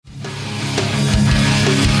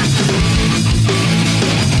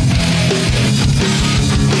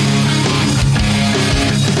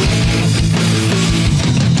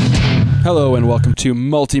Hello and welcome to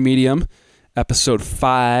Multimedium, episode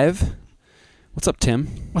 5. What's up, Tim?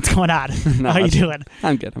 What's going on? How you doing?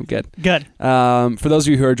 I'm good. Good. For those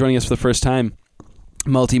of you who are joining us for the first time,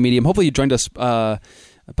 Multimedium, hopefully you joined us by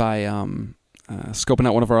scoping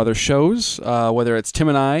out one of our other shows, whether it's Tim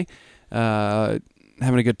and I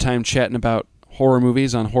having a good time chatting about horror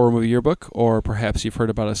movies on Horror Movie Yearbook, or perhaps you've heard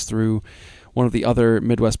about us through one of the other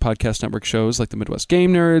Midwest Podcast Network shows like the Midwest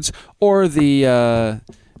Game Nerds, or the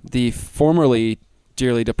formerly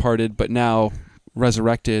dearly departed but now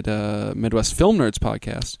resurrected Midwest Film Nerds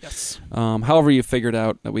podcast. Yes. However you figured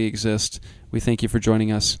out that we exist, we thank you for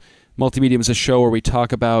joining us. Multimedium is a show where we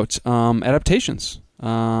talk about adaptations,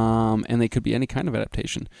 and they could be any kind of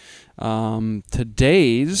adaptation.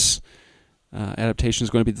 Today's adaptation is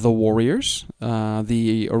going to be The Warriors,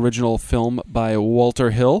 the original film by Walter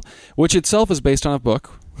Hill, which itself is based on a book,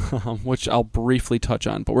 which I'll briefly touch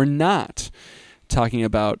on, but we're not talking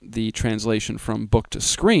about the translation from book to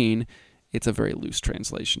screen. It's a very loose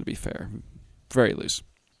translation, to be fair. Very loose.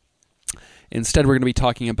 Instead, we're going to be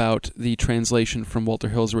talking about the translation from Walter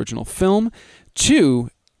Hill's original film to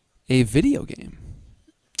a video game.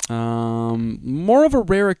 More of a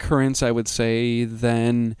rare occurrence, I would say,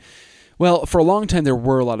 than... Well, for a long time, there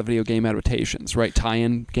were a lot of video game adaptations, right?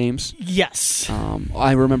 Tie-in games. Yes.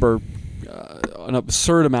 I remember an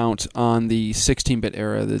absurd amount on the 16-bit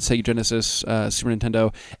era, the Sega Genesis, Super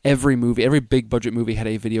Nintendo. Every big-budget movie had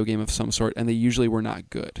a video game of some sort, and they usually were not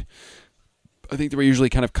good. I think they were usually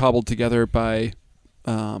kind of cobbled together by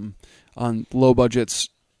on low budgets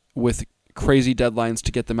with crazy deadlines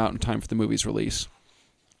to get them out in time for the movie's release.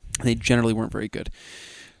 They generally weren't very good.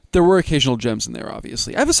 There were occasional gems in there,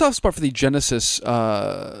 obviously. I have a soft spot for the Genesis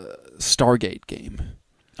Stargate game.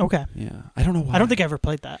 Okay. Yeah, I don't know why. I don't think I ever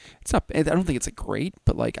played that. It's not. I don't think it's great,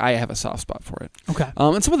 but like I have a soft spot for it. Okay.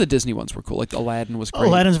 And some of the Disney ones were cool. Like Aladdin was great.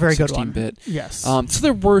 Aladdin's a very good one. 16-bit. Yes. So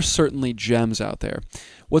there were certainly gems out there.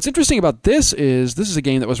 What's interesting about this is a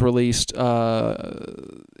game that was released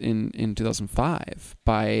in 2005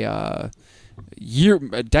 by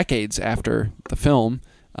decades after the film.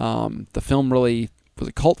 The film really was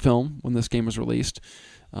a cult film when this game was released.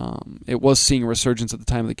 It was seeing a resurgence at the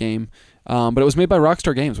time of the game, but it was made by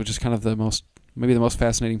Rockstar Games, which is kind of the most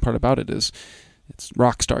fascinating part about it is it's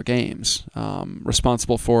Rockstar Games,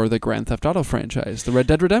 responsible for the Grand Theft Auto franchise, the Red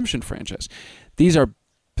Dead Redemption franchise.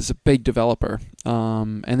 It's a big developer,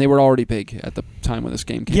 and they were already big at the time when this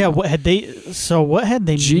game came out. What had they?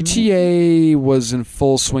 GTA was in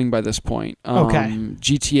full swing by this point. Okay.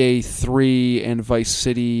 GTA 3 and Vice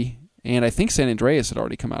City. And I think San Andreas had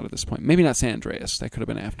already come out at this point. Maybe not San Andreas. That could have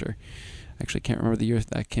been after. I actually can't remember the year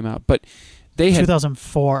that came out. But they had...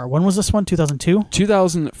 2004. When was this one? 2002?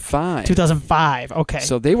 2005. 2005. Okay.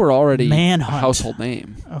 So they were already Manhunt. a household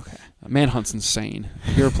name. Okay. Manhunt's insane.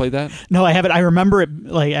 Have you ever played that? No, I haven't. I remember it.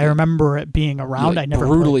 I remember it being around. I never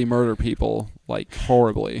brutally murder people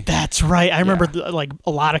horribly. That's right. I remember a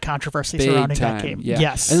lot of controvery surrounding time. that game. Yeah.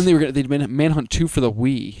 Yes. And then they'd made Manhunt 2 for the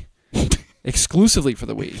Wii. Exclusively for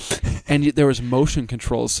the Wii, and there was motion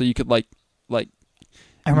controls, so you could mimic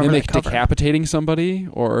decapitating somebody,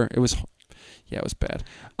 or it was bad.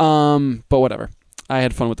 But whatever. I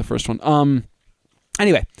had fun with the first one.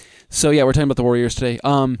 Anyway, so yeah, we're talking about the Warriors today.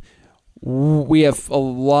 We have a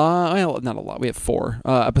lot. Well, not a lot. We have 4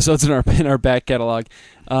 episodes in our back catalog.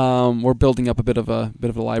 We're building up a bit of a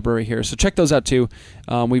library here, so check those out too.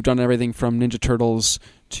 We've done everything from Ninja Turtles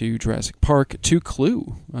to Jurassic Park to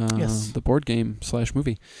Clue, the board game /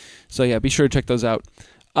 movie. So yeah, be sure to check those out.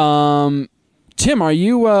 Tim, are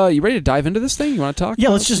you ready to dive into this thing? You want to talk? Yeah,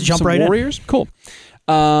 let's just jump right Warriors? In. Cool.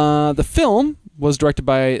 The film was directed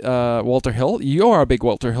by Walter Hill. You are a big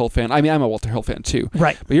Walter Hill fan. I mean, I'm a Walter Hill fan too.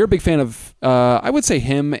 Right. But you're a big fan of, I would say,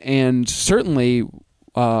 him, and certainly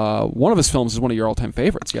one of his films is one of your all-time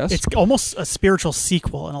favorites, yes? It's almost a spiritual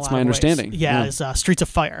sequel in a lot of ways. That's my understanding. Yeah, it's Streets of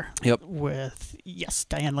Fire. Yep. With,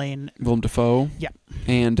 Diane Lane. Willem Dafoe. Yep.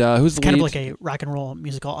 And who's the lead? Kind of like a rock and roll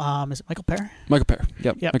musical. Is it Michael Paré? Michael Paré.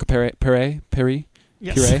 Yep. Michael Paré.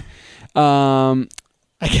 Yes. Paré.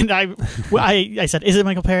 I said, is it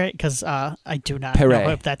Michael Paré? Because I do not know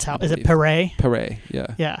if that's how. Is it Paré? Paré,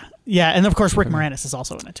 yeah. Yeah. Yeah, and of course Rick Moranis is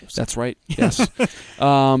also in it too. So. That's right, yes.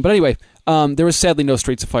 But anyway, there was sadly no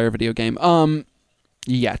Streets of Fire video game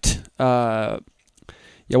yet.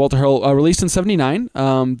 Walter Hill released in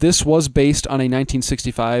 1979. This was based on a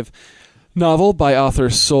 1965 novel by author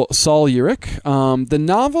Saul Urich. The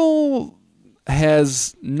novel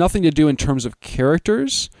has nothing to do in terms of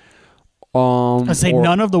characters. I say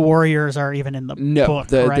none of the warriors are even in the book,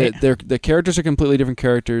 right? The characters are completely different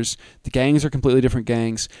characters. The gangs are completely different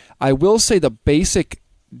gangs. I will say the basic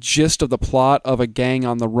gist of the plot of a gang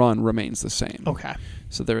on the run remains the same. Okay.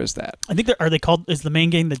 So there is that. I think is the main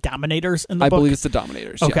gang the Dominators in the book? I believe it's the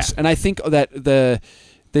Dominators, okay. Yes. And I think that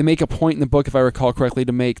they make a point in the book, if I recall correctly,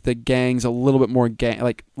 to make the gangs a little bit more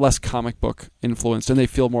less comic book influenced, and they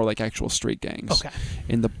feel more like actual street gangs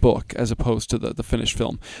in the book as opposed to the finished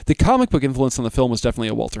film. The comic book influence on the film was definitely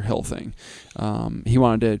a Walter Hill thing. He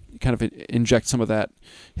wanted to kind of inject some of that,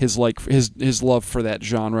 his love for that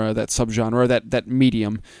genre, that subgenre, that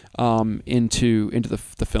medium into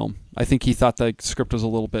the film. I think he thought the script was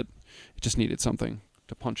it just needed something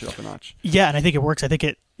to punch it up a notch. Yeah, and I think it works. I think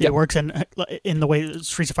it works in the way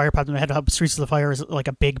Streets of Fire popped in my head. How Streets of the Fire is like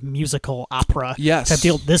a big musical opera type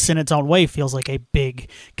deal. This, in its own way, feels like a big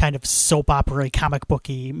kind of soap opera, comic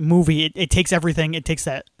booky movie. It takes everything. It takes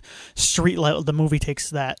that street level. The movie takes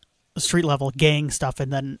that street level gang stuff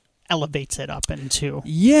and then elevates it up into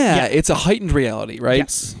it's a heightened reality, right?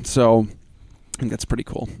 Yes. So I think that's pretty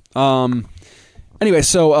cool. Anyway,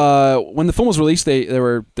 so when the film was released,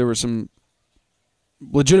 there were some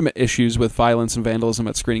legitimate issues with violence and vandalism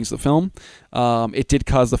at screenings of the film. It did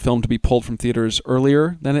cause the film to be pulled from theaters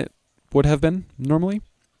earlier than it would have been normally.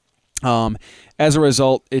 As a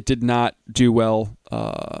result, it did not do well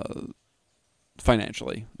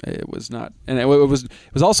financially. It was not, and it was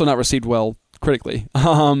also not received well critically.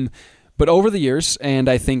 But over the years, and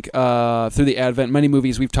I think through the advent, many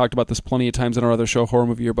movies, we've talked about this plenty of times in our other show, Horror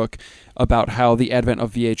Movie Yearbook, about how the advent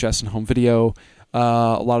of VHS and home video,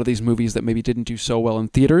 a lot of these movies that maybe didn't do so well in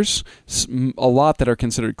theaters, a lot that are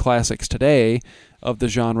considered classics today of the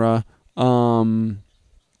genre,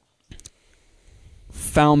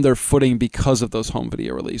 found their footing because of those home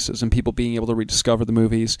video releases and people being able to rediscover the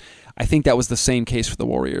movies. I think that was the same case for The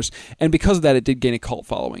Warriors. And because of that, it did gain a cult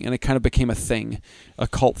following, and it kind of became a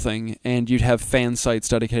cult thing. And you'd have fan sites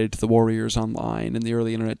dedicated to The Warriors online in the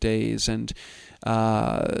early internet days, and,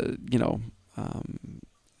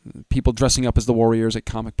 people dressing up as the Warriors at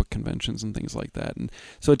comic book conventions and things like that. And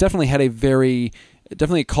so it definitely had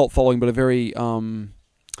definitely a cult following, but a very,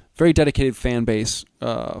 very dedicated fan base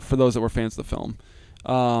for those that were fans of the film.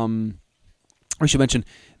 I should mention,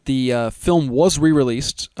 the film was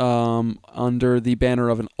re-released under the banner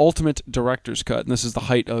of an Ultimate Director's Cut, and this is the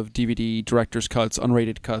height of DVD Director's Cuts,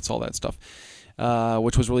 unrated cuts, all that stuff,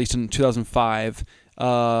 which was released in 2005,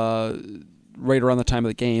 right around the time of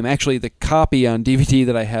the game. Actually, the copy on DVD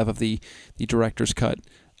that I have of the Director's Cut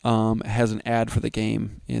has an ad for the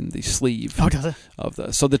game in the sleeve. Oh, does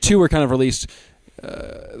it? So the two were kind of released.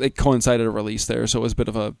 They coincided a release there, so it was a bit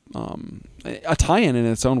of a tie-in in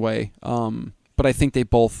its own way. But I think they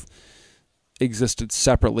both existed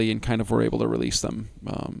separately and kind of were able to release them.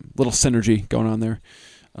 Little synergy going on there.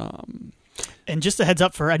 And just a heads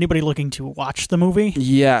up for anybody looking to watch the movie.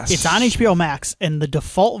 Yes. It's on HBO Max, and the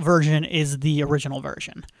default version is the original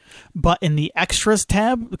version. But in the extras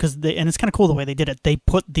tab, and it's kind of cool the way they did it, they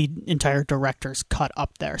put the entire director's cut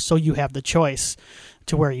up there. So you have the choice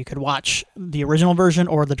to where you could watch the original version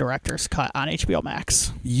or the director's cut on HBO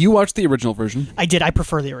Max. You watched the original version. I did. I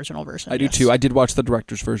prefer the original version. I do too. I did watch the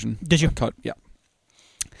director's version. Did you? Cut, yeah.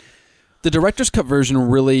 The director's cut version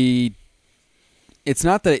really... It's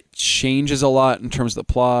not that it changes a lot in terms of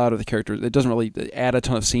the plot or the characters. It doesn't really add a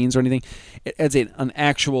ton of scenes or anything. It adds an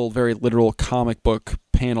actual, very literal comic book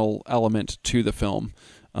panel element to the film.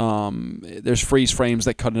 There's freeze frames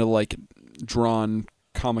that cut into like drawn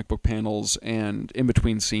comic book panels and in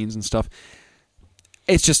between scenes and stuff.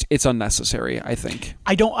 It's unnecessary, I think.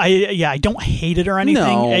 I don't hate it or anything.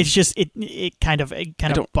 No. It's just it kind of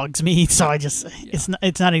bugs me. So it's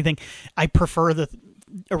not anything. I prefer the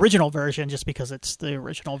original version just because it's the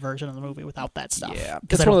original version of the movie without that stuff. Yeah,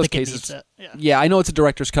 because I don't think it needs it. Yeah, I know it's a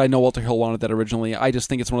director's cut. I know Walter Hill wanted that originally. I just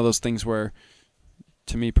think it's one of those things where,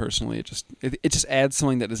 to me personally, it just adds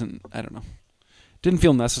something that isn't, I don't know, didn't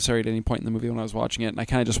feel necessary at any point in the movie when I was watching it, and I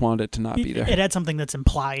kind of just wanted it to not be there. It adds something that's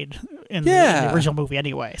implied in the original movie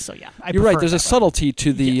anyway. So yeah, you're right. There's a subtlety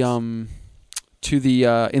to the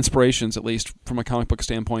inspirations, at least from a comic book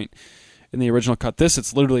standpoint. In the original cut,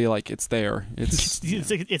 it's literally like it's there.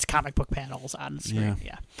 It's comic book panels on the screen.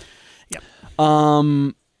 Yeah.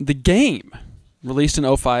 The game, released in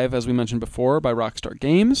 2005, as we mentioned before, by Rockstar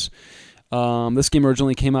Games. This game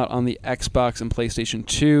originally came out on the Xbox and PlayStation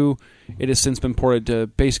 2. It has since been ported to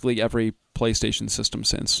basically every PlayStation system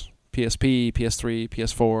since. PSP, PS3,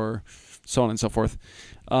 PS4, so on and so forth.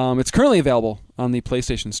 It's currently available on the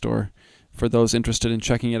PlayStation Store for those interested in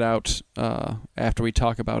checking it out after we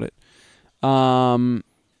talk about it.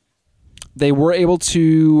 They were able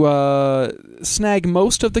to snag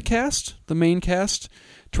most of the main cast,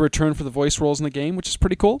 to return for the voice roles in the game, which is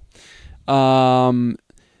pretty cool.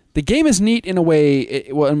 the game is neat in a way,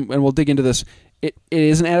 and we'll dig into this. It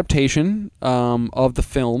is an adaptation of the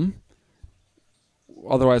film.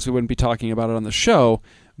 Otherwise, we wouldn't be talking about it on the show.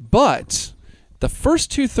 But the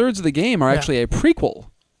first 2/3 of the game are actually a prequel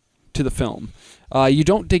to the film. You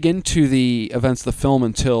don't dig into the events of the film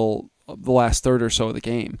until the last third or so of the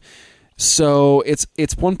game. So it's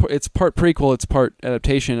part prequel, it's part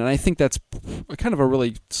adaptation, and I think that's kind of a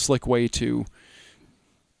really slick way to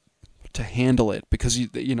handle it, because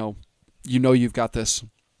you know you've got this.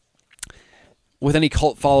 With any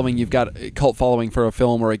cult following, you've got a cult following for a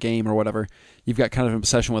film or a game or whatever. You've got kind of an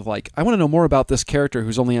obsession with, like, I want to know more about this character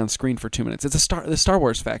who's only on screen for 2 minutes. It's the Star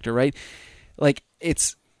Wars factor, right? Like,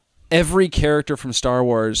 it's every character from Star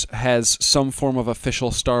Wars has some form of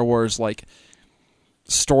official Star Wars, like,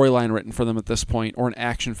 storyline written for them at this point, or an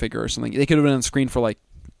action figure or something. They could have been on screen for like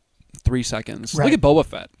 3 seconds. Right. Look at Boba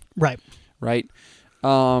Fett. Right.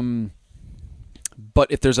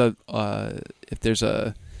 But if there's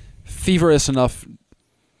a feverish enough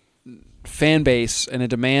fan base and a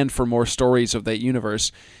demand for more stories of that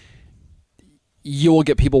universe, you will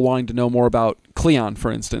get people wanting to know more about Cleon,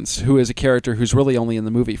 for instance, who is a character who's really only in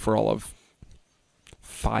the movie for all of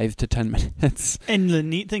 5 to 10 minutes. And the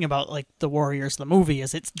neat thing about, like, the Warriors, the movie,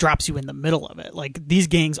 is it drops you in the middle of it. Like, these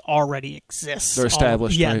gangs already exist. They're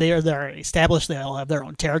established. They're established. They all have their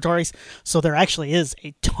own territories. So there actually is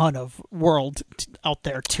a ton of world out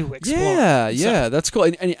there to explore. Yeah, that's cool.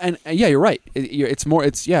 And yeah, you're right. It's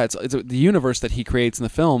the universe that he creates in the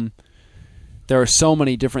film. There are so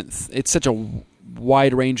many different. It's such a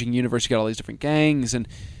wide-ranging universe. You got all these different gangs and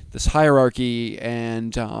this hierarchy,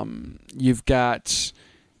 and you've got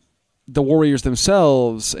the Warriors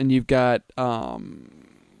themselves, and you've got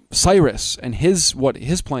Cyrus and what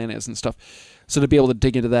his plan is and stuff. So to be able to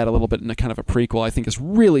dig into that a little bit in a kind of a prequel, I think is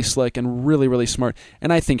really slick and really, really smart,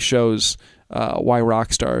 and I think shows why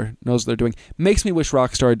Rockstar knows what they're doing. Makes me wish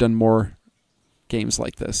Rockstar had done more games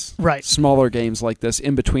like this. Right. Smaller games like this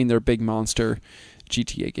in between their big monster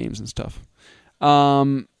GTA games and stuff.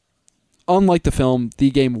 Unlike the film,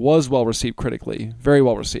 the game was well received critically, very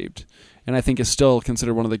well received, and I think is still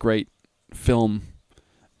considered one of the great film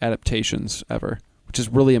adaptations ever, which is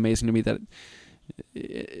really amazing to me that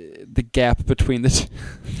the gap between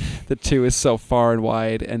the two is so far and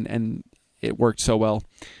wide, and it worked so well.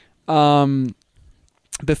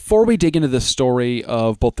 Before we dig into the story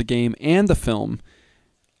of both the game and the film,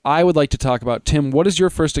 I would like to talk about, Tim, what is your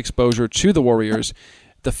first exposure to the Warriors?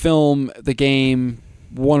 The film, the game,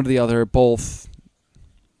 one or the other, both.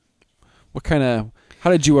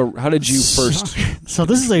 How did you first? So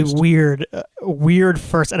this is a weird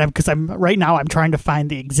first, and because I'm trying to find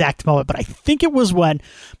the exact moment, but I think it was when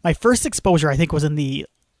my first exposure, I think, was in the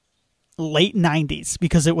late 90s,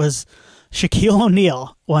 because it was Shaquille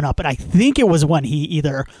O'Neal went up, and I think it was when he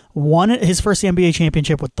either won his first NBA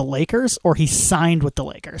championship with the Lakers or he signed with the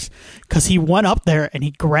Lakers, because he went up there and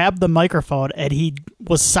he grabbed the microphone and he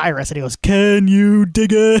was Cyrus and he goes, "Can you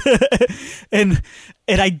dig it?" and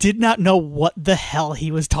I did not know what the hell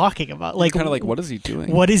he was talking about. Like, kind of like, what is he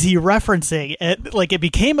doing? What is he referencing? It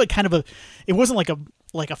became a kind of it wasn't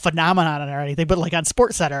like a phenomenon or anything, but like on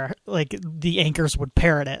SportsCenter, like the anchors would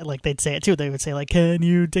parrot it, like they'd say it too. They would say, like, "Can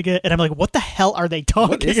you dig it?" And I'm like, what the hell are they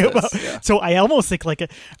talking about? Yeah. So I almost think like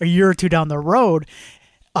a year or two down the road,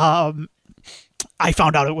 I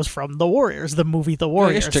found out it was from The Warriors, the movie The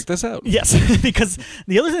Warriors. Check this out. Yes, because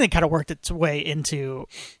the other thing that kind of worked its way into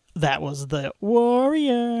that was the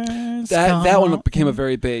Warriors. That one became a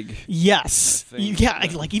very big thing. Yeah,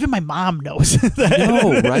 like even my mom knows that.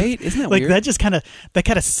 No, right? Isn't that like weird? That just kind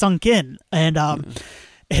of sunk in, and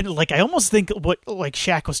and like I almost think what like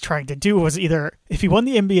Shaq was trying to do was either if he won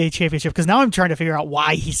the NBA championship, because now I'm trying to figure out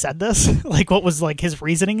why he said this, like what was like his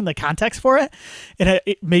reasoning and the context for it, and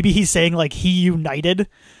maybe he's saying like he united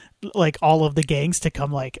like all of the gangs to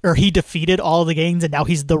come, like, or he defeated all of the gangs and now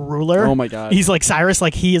he's the ruler. Oh my god, he's like Cyrus,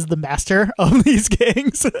 like he is the master of these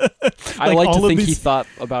gangs. I like to think he thought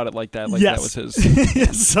about it like that, like that was his.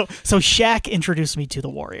 So Shaq introduced me to the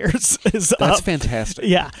Warriors. That's fantastic.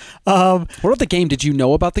 Yeah. What about the game? Did you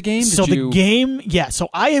know about the game? The game, yeah. So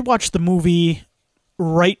I had watched the movie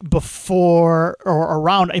right before or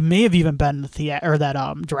around. It may have even been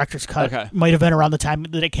that director's cut. Okay. Might have been around the time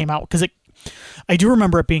that it came out, because I do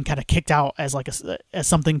remember it being kind of kicked out as like as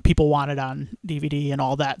something people wanted on DVD and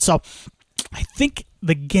all that. So I think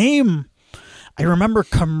the game, I remember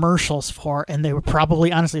commercials for, and they were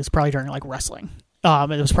probably, honestly, it's probably during like wrestling.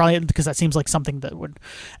 It was probably because that seems like something that would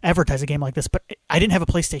advertise a game like this, but I didn't have a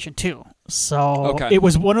PlayStation 2. So It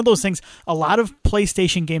was one of those things. A lot of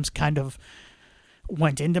PlayStation games kind of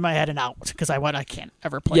went into my head and out because I can't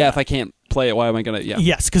ever play. Yeah, that. if I can't play it. Why am I gonna? Yeah.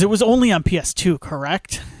 Yes, because it was only on PS2,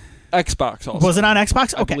 correct? Xbox also. Was it on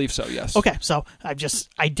Xbox? Okay. I believe so, yes. Okay, so I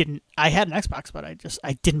had an Xbox, but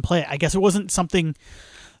I didn't play it. I guess it wasn't something.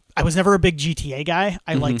 I was never a big GTA guy.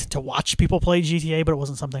 I liked to watch people play GTA, but it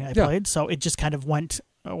wasn't something I played. So it just kind of went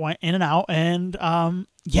in and out. And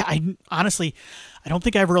I honestly, I don't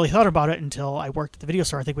think I ever really thought about it until I worked at the video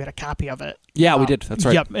store. I think we had a copy of it. Yeah, we did. That's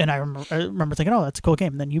right. Yep. And I remember thinking, oh, that's a cool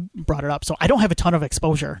game. And then you brought it up. So I don't have a ton of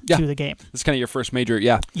exposure to the game. It's kind of your first major,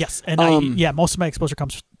 yeah. Yes. And most of my exposure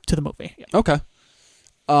comes to the movie. Yeah. Okay.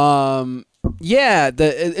 In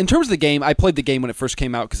terms of the game, I played the game when it first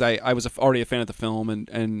came out because I was already a fan of the film,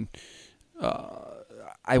 and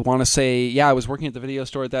I want to say, I was working at the video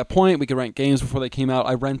store at that point. We could rent games before they came out.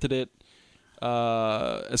 I rented it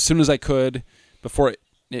as soon as I could before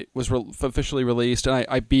it was officially released, and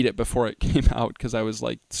I beat it before it came out because I was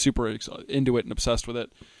like super into it and obsessed with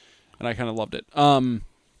it, and I kind of loved it.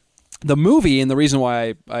 The movie, and the reason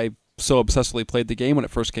why I so obsessively played the game when it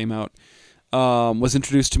first came out, was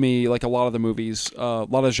introduced to me, like a lot of the movies, a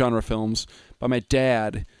lot of genre films, by my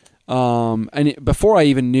dad. Before I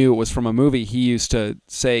even knew it was from a movie, he used to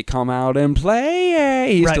say, "Come out and play."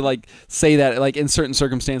 He used to like say that like in certain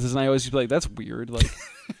circumstances, and I always used to be like, "That's weird." Like,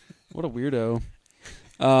 what a weirdo.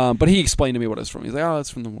 But he explained to me what it was from. He's like, "Oh, it's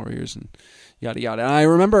from the Warriors," and yada yada. And I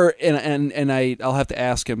remember, I'll have to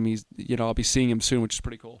ask him. I'll be seeing him soon, which is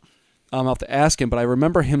pretty cool. I'll have to ask him, but I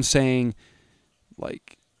remember him saying,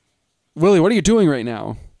 like, "Willie, what are you doing right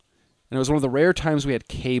now?" And it was one of the rare times we had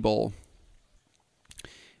cable.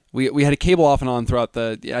 We had a cable off and on throughout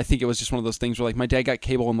I think it was just one of those things where like my dad got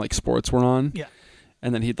cable when like sports were on. Yeah.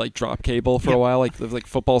 And then he'd like drop cable for a while, like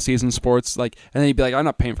football season, sports, like, and then he'd be like, "I'm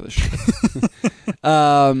not paying for this shit."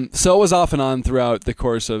 So it was off and on throughout the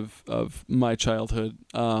course of my childhood.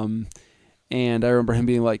 And I remember him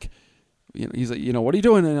being like, he's like, "What are you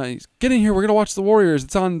doing?" And he's, "Get in here, we're gonna watch the Warriors.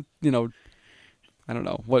 It's on, I don't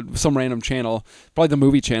know what, some random channel, probably the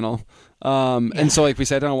movie channel." And so like we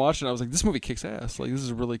sat down and watched it, and I was like, "This movie kicks ass. Like, this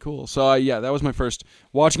is really cool." So that was my first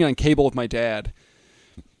watching it on cable with my dad,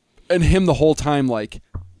 and him the whole time like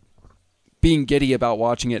being giddy about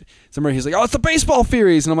watching it. Somewhere he's like, "Oh, it's the baseball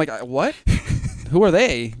Furies," and I'm like, "What? Who are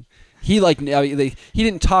they?" He like he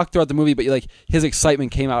didn't talk throughout the movie, but like his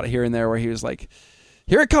excitement came out here and there, where he was like,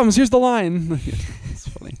 "Here it comes. Here's the line." It's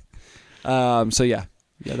funny.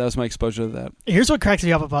 Yeah, that was my exposure to that. Here's what cracks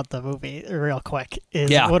me up about the movie, real quick,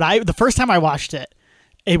 is the first time I watched it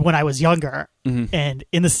when I was younger, and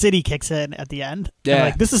In the City kicks in at the end. Yeah, I'm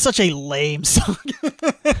like, this is such a lame song.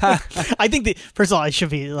 I think first of all, I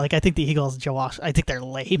should be like, I think the Eagles, Joe Walsh, I think they're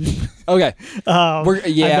lame. Okay, I'm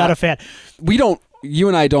not a fan. You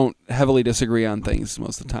and I don't heavily disagree on things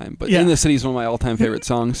most of the time, but In the City is one of my all-time favorite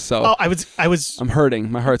songs. So I'm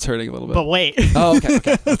hurting. My heart's hurting a little bit. But wait. Oh,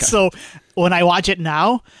 okay. So when I watch it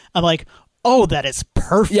now, I'm like, oh, that is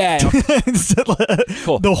perfect. Yeah. Cool.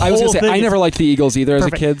 I was going to say, I never liked the Eagles either as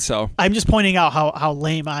a kid, so. I'm just pointing out how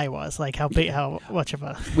lame I was, like how much of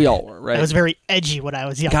a... We all were, right? I was very edgy when I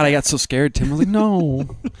was younger. God, I got so scared, Tim. I was like,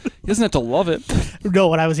 no. He doesn't have to love it. No,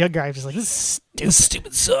 when I was younger, I was just like, this is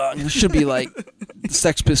stupid song. It should be like the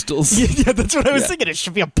Sex Pistols. Yeah, that's what I was thinking. It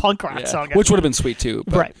should be a punk rock song. Which would have been sweet, too.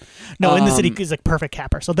 But, right. No, In the City is like perfect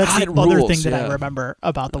capper. So that's the other thing that I remember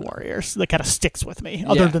about the Warriors that kind of sticks with me.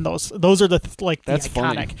 Other than those are the that's iconic.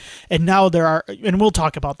 Funny. And now there are, and we'll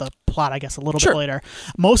talk about the plot, I guess, a little bit later.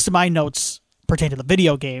 Most of my notes pertain to the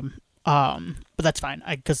video game, but that's fine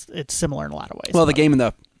because it's similar in a lot of ways. Well, the game and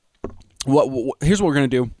here's what we're going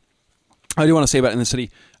to do. I do want to say about In the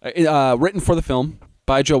City. Written for the film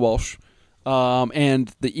by Joe Walsh,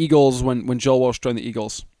 and the Eagles, when Joe Walsh joined the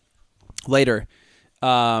Eagles later,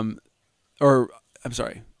 when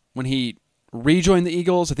he rejoined the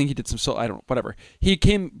Eagles, I think he did whatever. He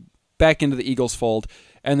came back into the Eagles fold,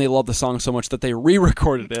 and they loved the song so much that they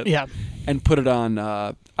re-recorded it and put it on.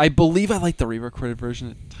 I believe I like the re-recorded version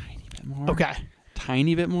a tiny bit more. Okay.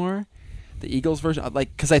 Tiny bit more. The Eagles version,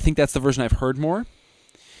 because I think that's the version I've heard more.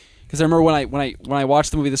 Because I remember when I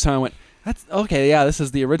watched the movie this time, I went, "That's okay. Yeah, this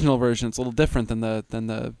is the original version. It's a little different than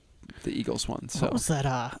the Eagles one." So what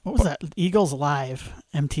was that? Eagles Live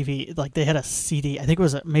MTV. Like they had a CD. I think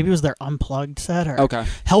maybe it was their Unplugged set or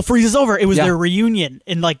Hell Freezes Over. It was their reunion,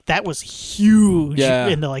 and like that was huge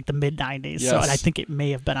in the mid '90s. Yes. So and I think it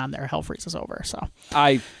may have been on their Hell Freezes Over. So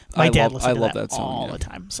my dad listened to that song all the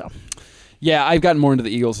time. So. Yeah, I've gotten more into the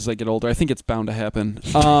Eagles as I get older. I think it's bound to happen.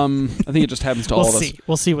 I think it just happens to all of us.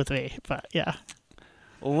 We'll see with me, but yeah.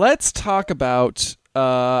 Let's talk about...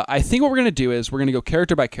 I think what we're going to do is we're going to go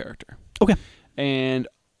character by character. Okay. And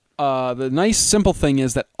the nice, simple thing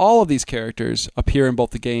is that all of these characters appear in both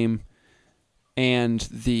the game and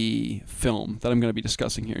the film that I'm going to be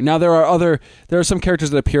discussing here. Now there are some characters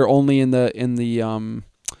that appear only in the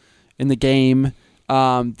game.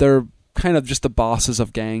 They're kind of just the bosses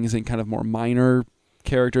of gangs and kind of more minor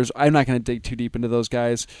characters. I'm not going to dig too deep into those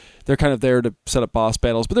guys. They're kind of there to set up boss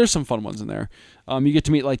battles, but there's some fun ones in there. You get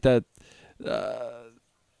to meet like the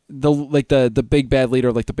big bad leader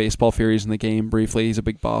of like the baseball Furies in the game briefly. He's a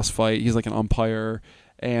big boss fight. He's like an umpire,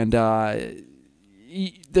 and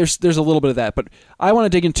there's a little bit of that. But I want to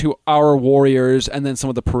dig into our warriors and then some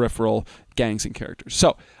of the peripheral gangs and characters.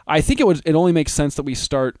 So I think it only makes sense that we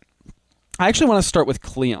start. I actually want to start with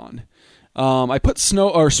Cleon. I put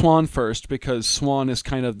Swan first because Swan is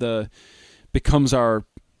kind of becomes our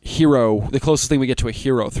hero, the closest thing we get to a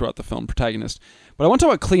hero throughout the film, protagonist. But I want to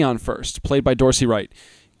talk about Cleon first, played by Dorsey Wright.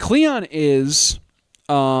 Cleon is,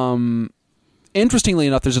 interestingly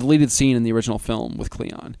enough, there's a deleted scene in the original film with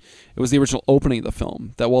Cleon. It was the original opening of the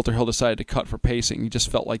film that Walter Hill decided to cut for pacing. He just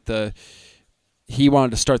felt like he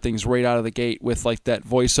wanted to start things right out of the gate with like that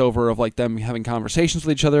voiceover of like them having conversations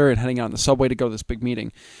with each other and heading out on the subway to go to this big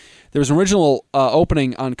meeting. There was an original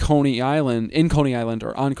opening on Coney Island,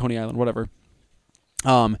 whatever,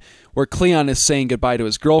 where Cleon is saying goodbye to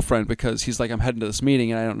his girlfriend because he's like, I'm heading to this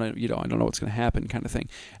meeting and I don't know what's going to happen, kind of thing.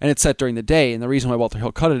 And it's set during the day. And the reason why Walter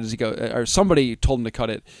Hill cut it is somebody told him to cut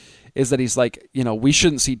it, is that he's like, we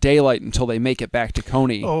shouldn't see daylight until they make it back to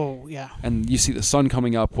Coney. Oh yeah. And you see the sun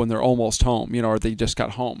coming up when they're almost home, or they just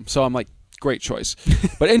got home. So I'm like, great choice.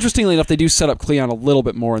 But interestingly enough, they do set up Cleon a little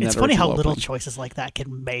bit more in it's that. It's funny how opening. little choices like that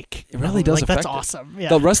can make. It really does. Like, that's awesome. Yeah.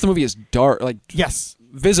 The rest of the movie is dark. Like yes,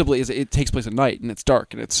 visibly, it takes place at night and it's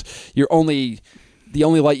dark and the only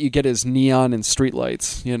light you get is neon and street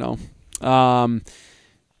lights.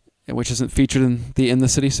 Which isn't featured in the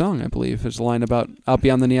city song, I believe. There's a line about out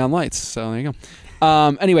beyond the neon lights. So there you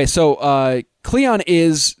go. Anyway, so Cleon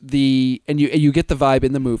is and you get the vibe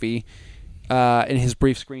in the movie. In his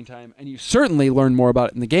brief screen time, and you certainly learn more about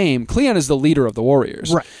it in the game. Cleon is the leader of the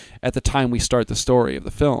Warriors at the time we start the story of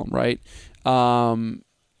the film, right? And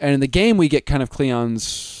in the game, we get kind of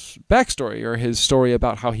Cleon's backstory or his story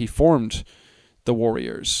about how he formed the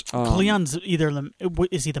Warriors. Cleon's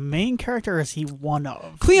is he the main character or is he one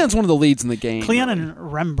of? Cleon's one of the leads in the game. Cleon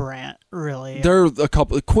and Rembrandt, really. They're a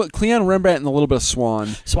couple. Cleon, Rembrandt, and a little bit of Swan.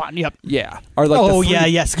 Swan, yep. Yeah. Are like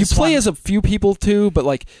yes. You play as a few people too, but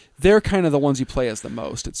like they're kind of the ones you play as the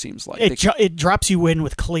most, it seems like. It drops you in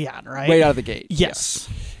with Cleon, right? Right out of the gate. Yes.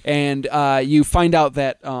 And you find out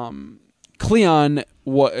that Cleon,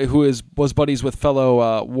 who was buddies with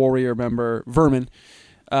fellow warrior member Vermin,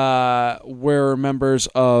 were members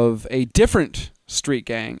of a different street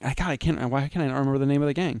gang. Why can't I remember the name of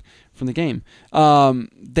the gang from the game?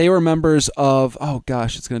 They were members of, oh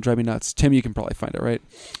gosh, it's going to drive me nuts. Tim, you can probably find it, right?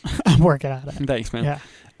 I'm working on it. Thanks, man. Yeah.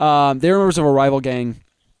 They were members of a rival gang,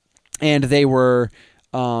 and they were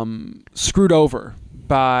screwed over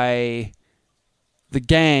by the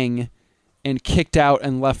gang and kicked out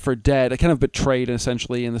and left for dead. Kind of betrayed,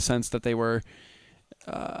 essentially, in the sense that they were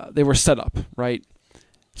set up, right?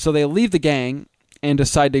 So they leave the gang and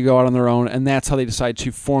decide to go out on their own, and that's how they decide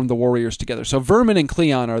to form the Warriors together. So Vermin and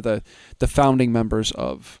Cleon are the founding members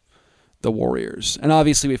of the Warriors, and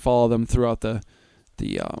obviously we follow them throughout the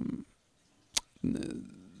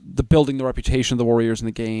building the reputation of the Warriors in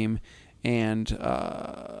the game, and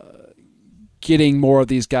getting more of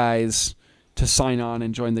these guys to sign on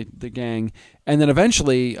and join the gang. And then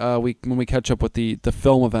eventually, when we catch up with the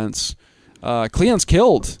film events, Cleon's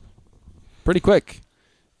killed pretty quick.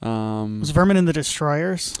 Was Vermin in the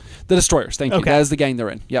Destroyers? The Destroyers, thank you. Okay. That is the gang they're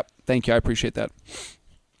in. Yep, thank you. I appreciate that.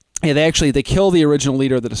 Yeah, they kill the original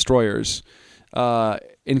leader of the Destroyers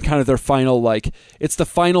in kind of their final, it's the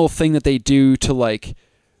final thing that they do to,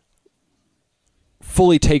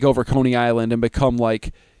 fully take over Coney Island and become,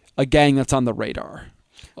 a gang that's on the radar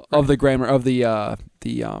of the grammar, of the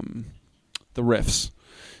Riffs.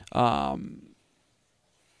 I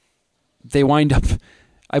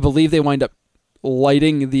believe they wind up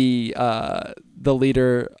lighting the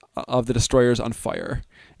leader of the Destroyers on fire.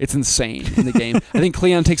 It's insane in the game. I think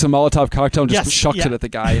Cleon takes a Molotov cocktail and just chucks it at the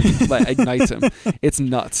guy and ignites him. It's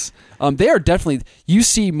nuts. They are definitely. You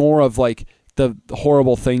see more of the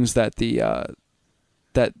horrible things that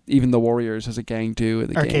that even the Warriors as a gang do in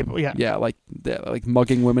the game. Capable, yeah, like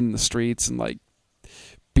mugging women in the streets and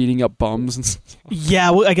beating up bums and stuff.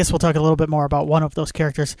 Yeah, I guess we'll talk a little bit more about one of those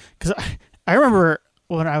characters because I remember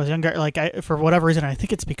when I was younger, for whatever reason, I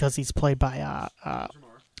think it's because he's played by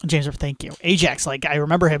James, thank you. Ajax, like I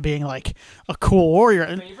remember him being like a cool warrior,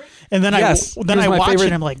 and then I watch it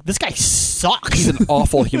and I'm like, this guy sucks. He's an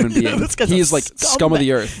awful human being. He is like scum of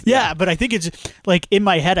the earth. Yeah, but I think it's like in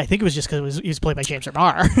my head, I think it was just because he was played by James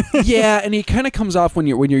Remar. Yeah, and he kind of comes off when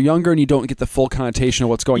you're younger and you don't get the full connotation of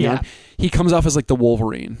what's going on. He comes off as like the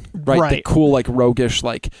Wolverine, right? The cool, like roguish,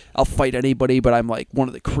 like I'll fight anybody, but I'm like one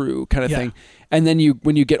of the crew kind of thing. And then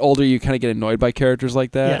when you get older, you kind of get annoyed by characters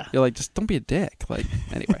like that. Yeah. You're like, just don't be a dick. Like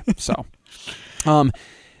anyway, so, so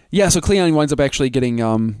Cleon winds up actually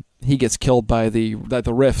getting he gets killed by the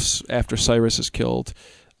Rifts after Cyrus is killed.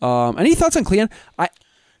 Any thoughts on Cleon?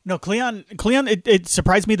 No, Cleon. It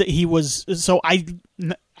surprised me that he was. So I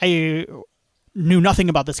knew nothing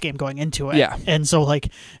about this game going into it. Yeah. And so like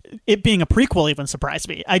it being a prequel even surprised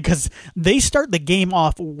me because they start the game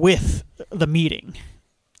off with the meeting.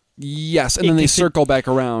 Yes, and then they circle back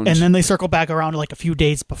around. And then they circle back around like a few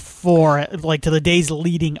days before, like to the days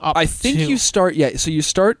leading up. I think you start. Yeah, so you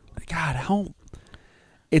start. God, how?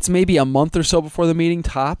 It's maybe a month or so before the meeting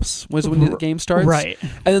tops was when the game starts. Right.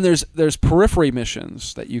 And then there's periphery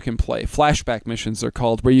missions that you can play. Flashback missions they're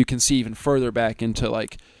called, where you can see even further back into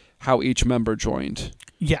like how each member joined.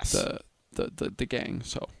 Yes. The gang.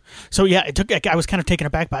 So yeah, I was kind of taken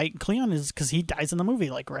aback by Cleon is because he dies in the movie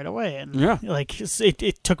like right away, and like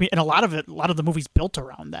it took me, and a lot of the movie's built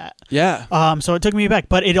around that. Yeah. So it took me aback,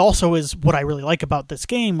 but it also is what I really like about this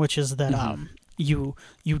game, which is that you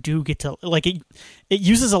do get to like it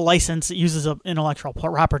uses a license, it uses an intellectual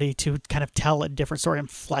property to kind of tell a different story and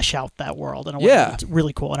flesh out that world in a way that's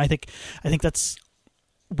really cool, and I think that's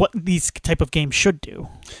what these type of games should do.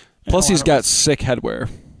 Plus, he's got sick headwear.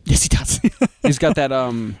 Yes, he does. He's got that.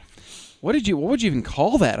 What would you even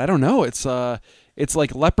call that? I don't know. It's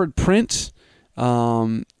like leopard print.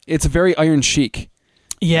 It's very Iron Sheik.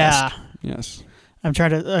 Yeah. Yes. I'm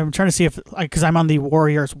trying to see if because I'm on the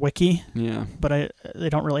Warriors wiki. Yeah. But they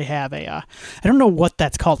don't really have a. I don't know what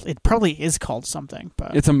that's called. It probably is called something.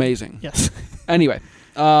 But it's amazing. Yes. Anyway.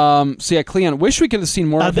 So yeah, Cleon. Wish we could have seen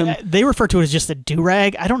more of him. They refer to it as just a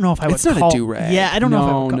do-rag. I don't know if I would. It's not a do-rag. Yeah, I don't know.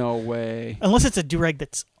 If I would no way. Unless it's a do-rag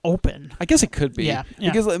that's open. I guess it could be. Yeah.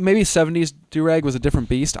 Because maybe 70s do-rag was a different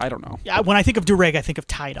beast. I don't know. Yeah. When I think of do-rag, I think of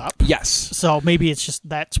tied up. Yes. So maybe it's just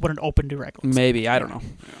that's what an open do-rag looks like. Maybe I don't know.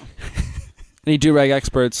 Any do-rag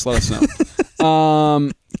experts? Let us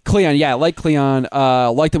know. Cleon. Yeah, like Cleon.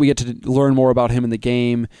 Like that we get to learn more about him in the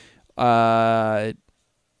game.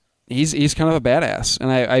 He's kind of a badass,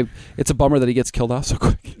 and it's a bummer that he gets killed off so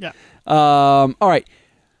quick. Yeah. All right.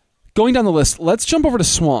 Going down the list, let's jump over to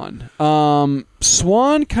Swan.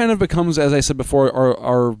 Swan kind of becomes, as I said before,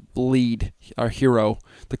 our lead, our hero,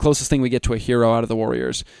 the closest thing we get to a hero out of the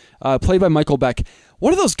Warriors. Played by Michael Beck.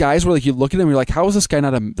 One of those guys where like you look at him and you're like, how is this guy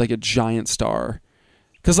not a giant star?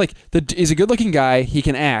 Because like he's a good-looking guy. He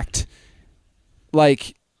can act.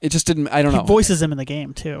 Like it just didn't. I don't know. He voices him in the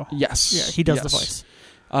game too. Yes. Yeah, he does the voice.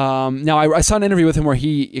 Now, I saw an interview with him where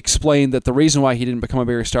he explained that the reason why he didn't become a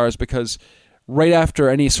bigger star is because right after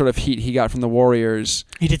any sort of heat he got from the Warriors,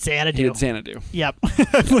 he did Xanadu. Yep.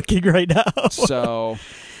 I'm looking right now. So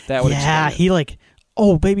that would explain it. He like,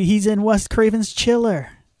 oh, baby, he's in Wes Craven's Chiller.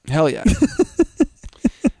 Hell yeah.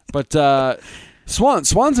 But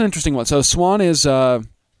Swan's an interesting one. So Swan is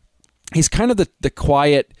he's kind of the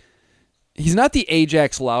quiet. He's not the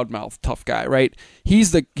Ajax loudmouth tough guy, right?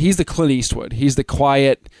 He's the Clint Eastwood. He's the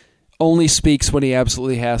quiet, only speaks when he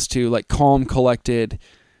absolutely has to, like calm, collected,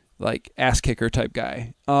 like ass kicker type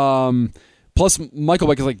guy. Plus, Michael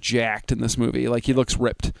Beck is like jacked in this movie. Like he looks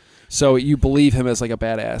ripped, so you believe him as like a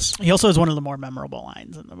badass. He also has one of the more memorable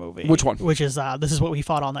lines in the movie. Which one? Which is, "This is what we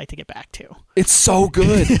fought all night to get back to." It's so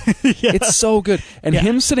good. Yeah. It's so good, and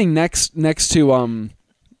him sitting next to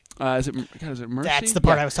is it Mercy? That's the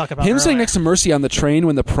part I was talking about. Him sitting next to Mercy on the train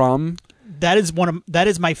when the prom. That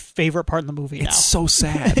is my favorite part in the movie. It's so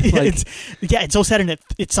sad. Like, it's so sad, and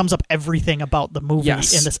it sums up everything about the movie in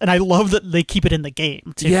this. And I love that they keep it in the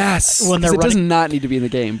game too. Yes, when it does not need to be in the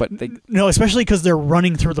game, but no, especially because they're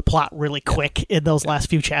running through the plot really quick in those last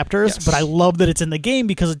few chapters. Yes. But I love that it's in the game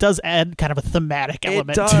because it does add kind of a thematic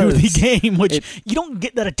element to the game, which you don't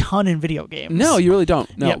get that a ton in video games. No, you really don't.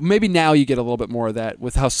 No, maybe now you get a little bit more of that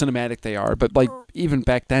with how cinematic they are. But like even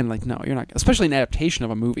back then, like no, you're not. Especially an adaptation of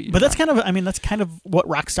a movie. But that's kind of what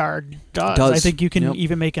Rockstar does. I think you can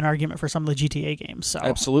even make an argument for some of the GTA games. So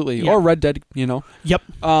absolutely, or Red Dead. Yep.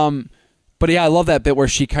 But yeah, I love that bit where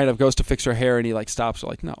she kind of goes to fix her hair and he like stops her,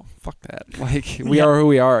 like, no, fuck that. Like we are who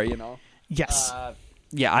we are. Yes.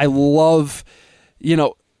 Yeah, I love.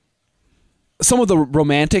 Some of the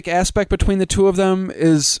romantic aspect between the two of them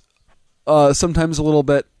is sometimes a little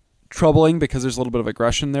bit troubling because there's a little bit of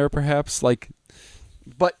aggression there, perhaps. Like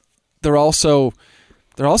but they're also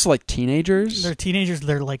like teenagers. They're teenagers.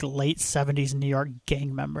 They're like late 70s New York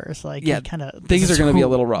gang members. Like, yeah, things are going to be a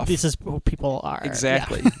little rough. This is who people are.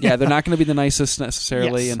 Exactly. Yeah, they're not going to be the nicest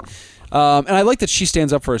necessarily. Yes. And I like that she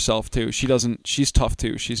stands up for herself too. She's tough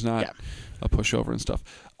too. She's not a pushover and stuff.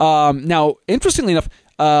 Now, interestingly enough,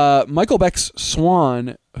 Michael Beck's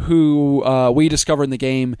Swan, who we discover in the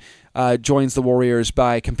game, joins the Warriors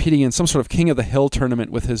by competing in some sort of King of the Hill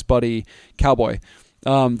tournament with his buddy Cowboy.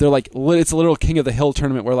 They're like, it's a little King of the Hill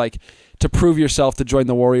tournament where, like, to prove yourself to join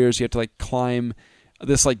the Warriors, you have to like climb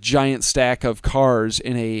this like giant stack of cars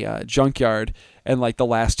in a junkyard, and like the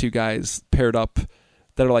last two guys paired up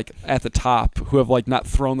that are like at the top, who have like not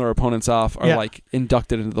thrown their opponents off, are like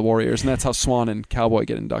inducted into the Warriors, and that's how Swan and Cowboy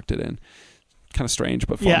get inducted in. Kind of strange,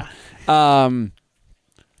 but fun. Yeah.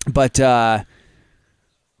 But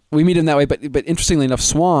we meet him that way. But interestingly enough,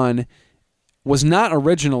 Swan was not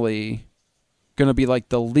originally going to be like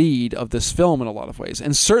the lead of this film in a lot of ways,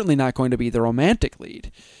 and certainly not going to be the romantic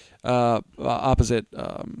lead opposite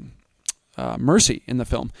Mercy in the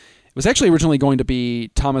film. It was actually originally going to be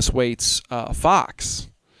Thomas Waite's Fox.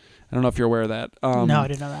 I don't know if you're aware of that. No, I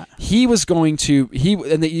didn't know that. He was going to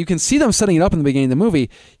you can see them setting it up in the beginning of the movie.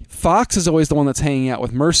 Fox is always the one that's hanging out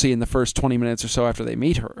with Mercy in the first 20 minutes or so after they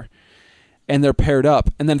meet her, and they're paired up.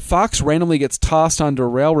 And then Fox randomly gets tossed onto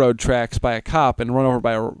railroad tracks by a cop and run over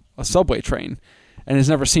by a subway train, and is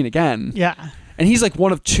never seen again. Yeah. And he's like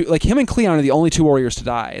one of two. Like, him and Cleon are the only two Warriors to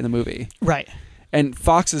die in the movie. Right. And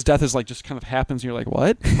Fox's death is like just kind of happens, and you're like,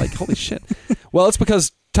 what? Like, holy shit. Well, it's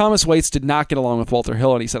because Thomas Waits did not get along with Walter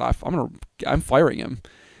Hill, and he said, I'm firing him.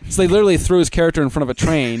 So they literally threw his character in front of a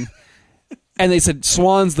train, and they said,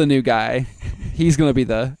 Swan's the new guy. He's going to be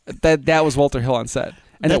that was Walter Hill on set.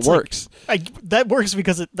 And it works. That works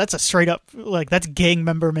because that's a straight up, like, that's gang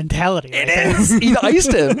member mentality. Right? It is. He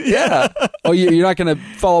iced him. Yeah. Oh, you're not going to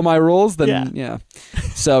follow my rules? Then, yeah.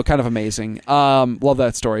 So, kind of amazing. Love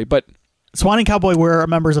that story. But Swan and Cowboy were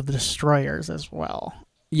members of the Destroyers as well.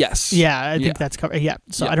 Yes. Yeah, I think that's covered. Yeah.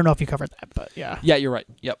 So, I don't know if you covered that, but yeah. Yeah, you're right.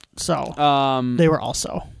 Yep. So, they were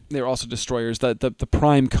also Destroyers. The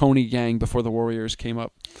prime Coney gang before the Warriors came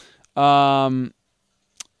up.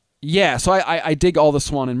 Yeah, so I dig all the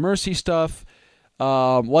Swan and Mercy stuff.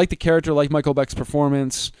 Like the character, like Michael Beck's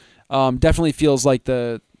performance. Definitely feels like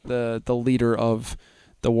the leader of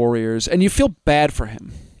the Warriors, and you feel bad for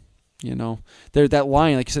him. You know, that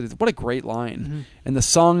line, like you said, what a great line, and the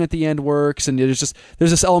song at the end works, and there's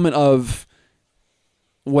this element of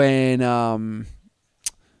when the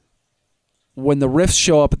riffs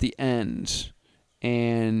show up at the end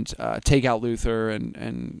and take out Luther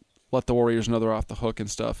and let the Warriors know they're off the hook and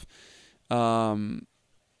stuff. You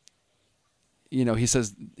know, he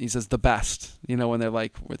says the best. You know, when they're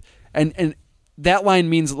like, and that line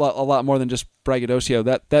means a lot more than just braggadocio.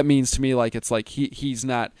 That means to me like it's like he's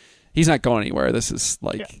not going anywhere. This is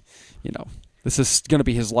like, you know, this is going to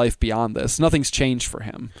be his life beyond this. Nothing's changed for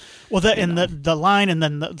him. Well, the line and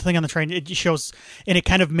then the thing on the train, it shows, and it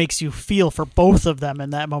kind of makes you feel for both of them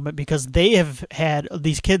in that moment, because they have had,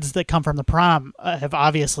 these kids that come from the prom have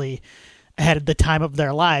obviously had the time of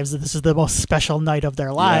their lives. This is the most special night of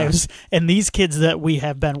their lives. Yeah. And these kids that we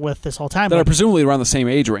have been with this whole time, that are presumably around the same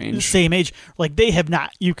age range. Same age. Like, they have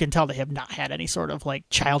not, you can tell they have not had any sort of like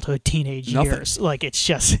childhood, teenage years. Like, it's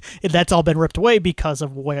just, that's all been ripped away because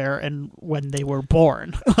of where and when they were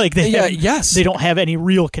born. Like, they don't have any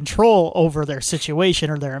real control over their situation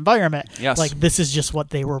or their environment. Yes. Like, this is just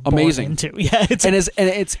what they were born into. Yeah.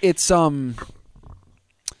 It's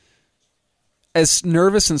as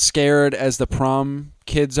nervous and scared as the prom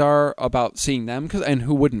kids are about seeing them, and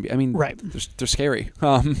who wouldn't be? I mean, right. They're scary.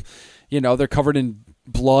 You know, they're covered in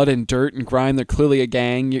blood and dirt and grime. They're clearly a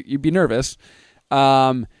gang. You'd be nervous.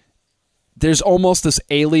 There's almost this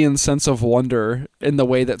alien sense of wonder in the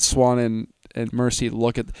way that Swan and Mercy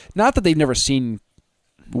look at. Not that they've never seen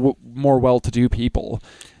more well-to-do people,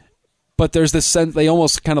 but there's this sense they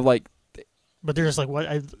almost kind of like. But they're just like, what?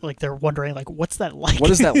 Like, they're wondering, like, what's that like?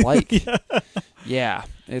 What is that like? Yeah,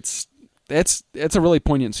 it's a really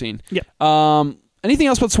poignant scene. Yeah. Anything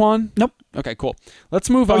else with Swan? Nope. Okay, cool.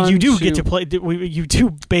 Let's move on. You do get to play. You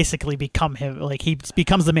do basically become him. Like, he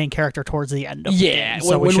becomes the main character towards the end of the game.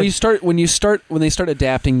 So when they start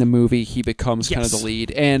adapting the movie, he becomes kind of the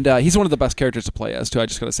lead, and he's one of the best characters to play as too. I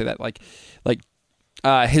just gotta say that. Like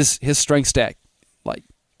his strength stack. Like,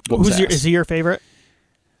 is he your favorite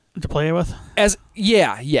to play with?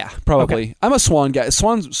 Probably. Okay. I'm a Swan guy.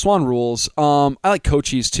 Swan rules. I like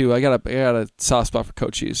Cochise too. I got a soft spot for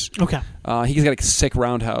Cochise. Okay. He's got a sick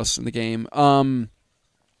roundhouse in the game. I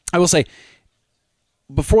will say,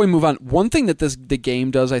 before we move on, one thing that the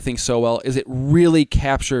game does, I think, so well is it really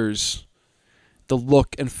captures the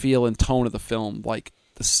look and feel and tone of the film, like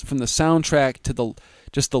from the soundtrack to the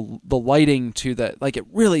lighting to that. Like, it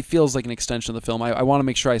really feels like an extension of the film. I want to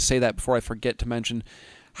make sure I say that before I forget to mention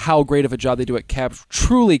how great of a job they do at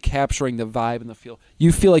truly capturing the vibe and the feel.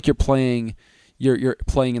 You feel like you're playing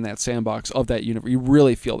in that sandbox of that universe. You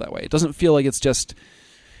really feel that way. It doesn't feel like it's just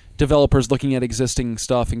developers looking at existing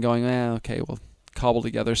stuff and going, okay, we'll cobble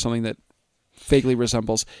together something that vaguely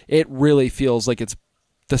resembles. It really feels like it's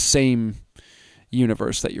the same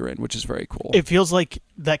universe that you're in, which is very cool. It feels like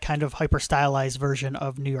that kind of hyper stylized version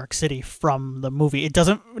of New York City from the movie. It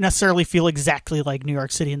doesn't necessarily feel exactly like New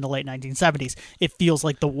York City in the late 1970s. It feels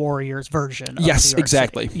like the Warriors version of yes, New York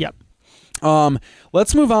exactly. City. Yep.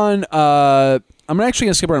 Let's move on. I'm actually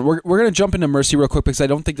going to skip around. We're going to jump into Mercy real quick because I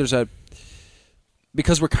don't think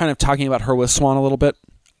because we're kind of talking about her with Swan a little bit.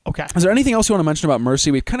 Okay. Is there anything else you want to mention about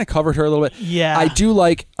Mercy? We've kind of covered her a little bit. Yeah. I do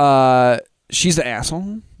like she's an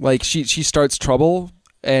asshole. Like, she starts trouble,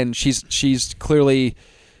 and she's clearly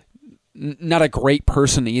not a great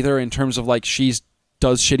person either in terms of, like,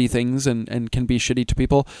 does shitty things and can be shitty to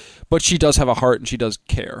people, but she does have a heart and she does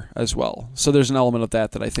care as well. So there's an element of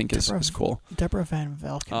that I think is cool. Deborah Van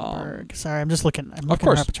Valkenburg. Sorry, I'm just looking. I'm looking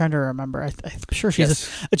her up, trying to remember. I'm sure she's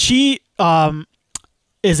she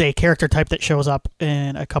is a character type that shows up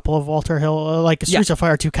in a couple of Walter Hill, like Streets of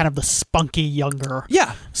Fire 2, kind of the spunky younger woman.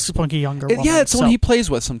 Yeah, it's someone he plays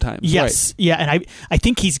with sometimes. Yes, right. Yeah, and I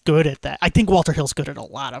think he's good at that. I think Walter Hill's good at a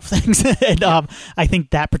lot of things, and I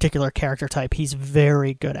think that particular character type he's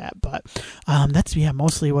very good at. But that's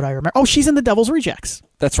mostly what I remember. Oh, she's in The Devil's Rejects.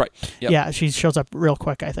 That's right. Yep. Yeah, she shows up real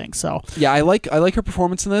quick, I think. So yeah, I like her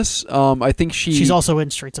performance in this. I think she's also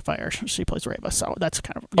in Streets of Fire. She plays Reva, so that's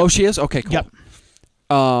kind of. Yep. Oh, she is? Okay, cool. Yep.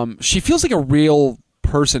 She feels like a real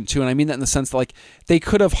person too, and I mean that in the sense that, like, they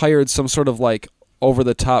could have hired some sort of, like, over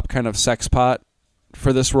the top kind of sex pot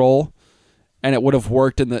for this role, and it would have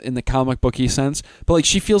worked in the comic booky sense. But, like,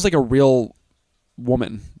 she feels like a real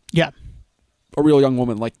woman. Yeah. A real young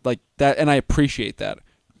woman, like that, and I appreciate that.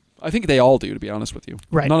 I think they all do, to be honest with you.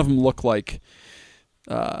 Right. None of them look like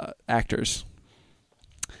actors.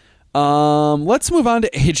 Let's move on to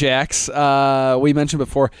Ajax. We mentioned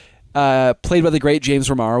before. Played by the great James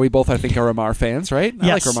Remar. We both, I think, are Remar fans, right? Yes.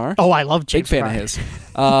 I like Remar. Oh, I love James Big fan of his.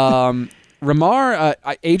 Remar,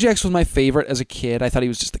 Ajax was my favorite as a kid. I thought he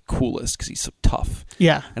was just the coolest because he's so tough.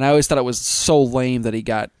 Yeah. And I always thought it was so lame that he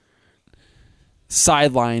got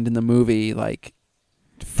sidelined in the movie, like,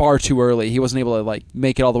 far too early. He wasn't able to, like,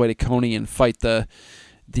 make it all the way to Coney and fight the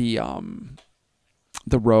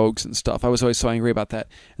rogues and stuff. I was always so angry about that.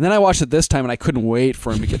 And then I watched it this time, and I couldn't wait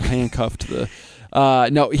for him to get handcuffed to the...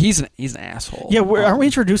 no, he's an asshole. Yeah, aren't we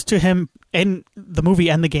introduced to him in the movie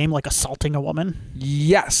and the game, like, assaulting a woman?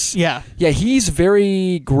 Yes. Yeah. Yeah, he's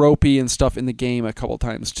very gropey and stuff in the game a couple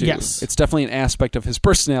times, too. Yes. It's definitely an aspect of his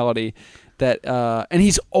personality that... and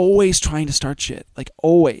he's always trying to start shit. Like,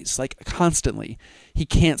 always. Like, constantly. He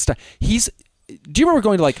can't stop. Do you remember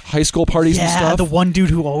going to, like, high school parties and stuff? Yeah, the one dude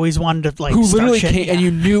who always wanted to, like, who literally start shit. came, and you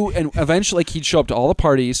knew, and eventually, like, he'd show up to all the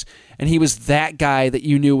parties, and he was that guy that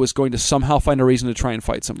you knew was going to somehow find a reason to try and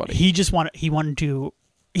fight somebody. He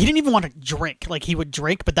didn't even want to drink. Like, he would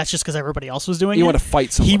drink, but that's just because everybody else was doing it. He wanted to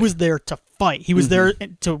fight somebody. He was there to fight. He was there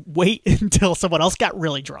to wait until someone else got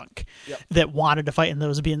really drunk that wanted to fight, and that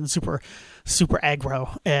was being super, super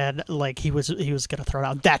aggro, and, like, he was going to throw it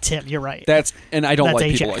out. That's him. You're right. And I don't like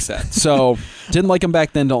Ajax. people like that. So didn't like him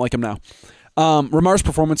back then. Don't like him now. Remar's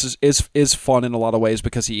performance is fun in a lot of ways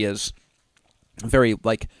because he is very,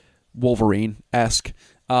 like, Wolverine-esque.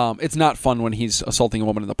 It's not fun when he's assaulting a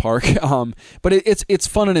woman in the park, but it's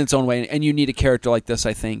fun in its own way, and you need a character like this,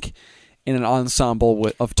 I think, in an ensemble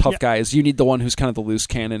of tough guys. You need the one who's kind of the loose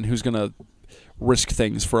cannon, who's going to risk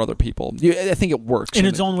things for other people. I think it works. In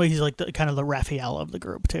its own way, he's like kind of the Raphael of the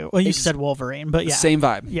group, too. Well, you said Wolverine, but yeah. Same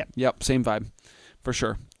vibe. Yep, same vibe, for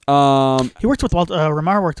sure. He worked with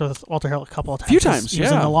Remar worked with Walter Hill a couple of times. A few times, He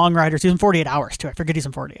was in The Long Riders. He was in 48 Hours, too. I forget he's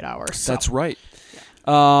in 48 Hours. So. That's right.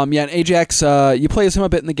 And Ajax, you play as him a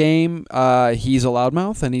bit in the game. He's a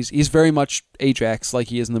loudmouth, and he's very much Ajax like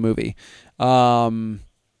he is in the movie.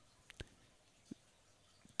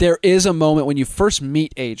 There is a moment when you first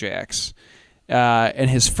meet Ajax and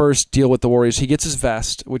his first deal with the Warriors. He gets his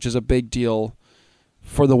vest, which is a big deal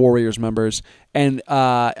for the Warriors members. And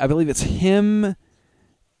I believe it's him.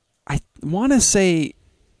 I want to say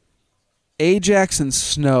Ajax and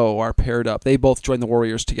Snow are paired up. They both join the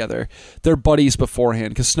Warriors together. They're buddies beforehand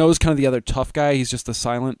because Snow's kind of the other tough guy. He's just the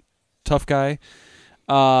silent tough guy.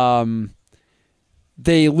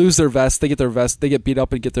 they lose their vest. They get beat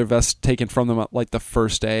up and get their vest taken from them like the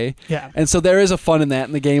first day. Yeah. And so there is a fun in that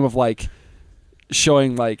in the game of like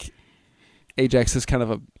showing like Ajax is kind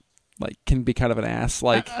of a like can be kind of an ass.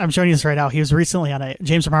 Like I'm showing you this right now. James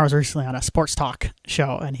Remar was recently on a sports talk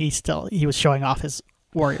show, and he was showing off his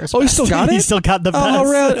Warriors. Oh, he still got it. He still got the best. Oh,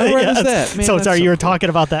 how rad is that? Man, so sorry, so you were cool. talking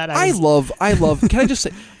about that. I love. Can I just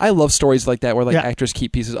say, I love stories like that where like actors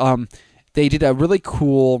keep pieces. They did a really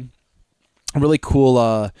cool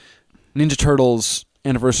Ninja Turtles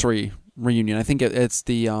anniversary reunion. I think it's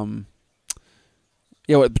the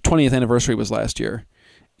 20th anniversary was last year,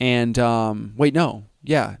 and no.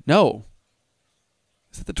 Is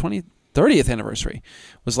it the 30th anniversary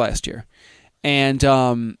was last year? And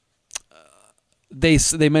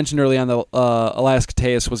they mentioned early on that Alaska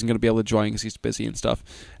Tejas wasn't going to be able to join because he's busy and stuff,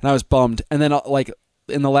 and I was bummed. And then like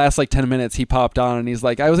in the last like 10 minutes, he popped on and he's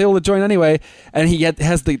like, I was able to join anyway, and he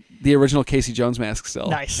has the original Casey Jones mask still.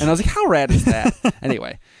 Nice. And I was like, how rad is that?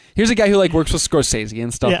 Anyway, here's a guy who like works with Scorsese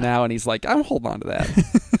and stuff now, and he's like, I'm holding on to that.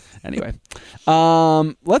 Anyway,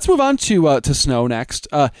 let's move on to Snow next.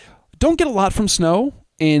 Don't get a lot from Snow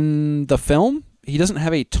in the film. He doesn't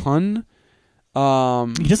have a ton. He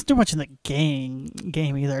doesn't do much in the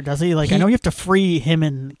game either, does he? Like I know you have to free him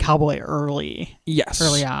and Cowboy early. Yes.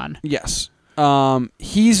 Early on. Yes.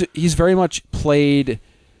 He's very much played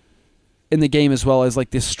in the game as well as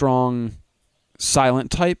like this strong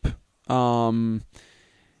silent type. You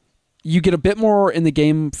get a bit more in the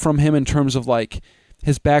game from him in terms of like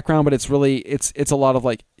his background, but it's a lot of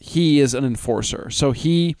like he is an enforcer. So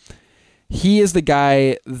he is the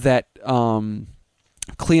guy that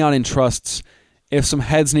Cleon entrusts. If some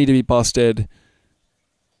heads need to be busted,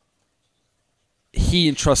 he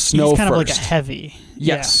entrusts Snow He's kind first. of like a heavy.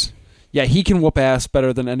 Yes. Yeah, he can whoop ass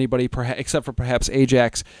better than anybody, except for perhaps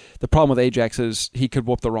Ajax. The problem with Ajax is he could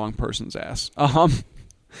whoop the wrong person's ass.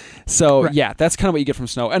 So right. Yeah, that's kind of what you get from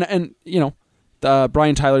Snow. And you know,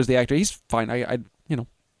 Brian Tyler's the actor. He's fine. I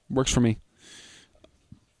works for me.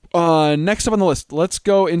 Next up on the list, let's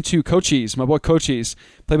go into Cochise. My boy Cochise,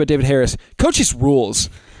 played by David Harris. Cochise rules.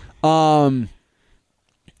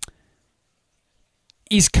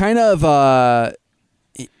 He's kind of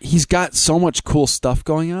he's got so much cool stuff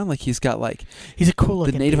going on. Like he's got like he's a cool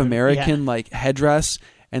the Native American like headdress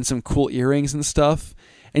and some cool earrings and stuff.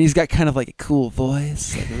 And he's got kind of like a cool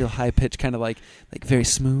voice, like a real high pitched, kind of like very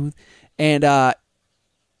smooth. And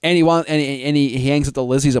he hangs at the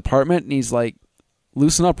Lizzie's apartment, and he's like,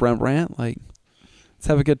 loosen up, Rembrandt. Like, let's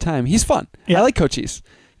have a good time. He's fun. Yeah. I like Cochise.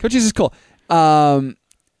 Cochise is cool.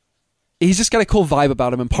 He's just got a cool vibe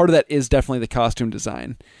about him, and part of that is definitely the costume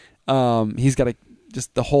design. He's got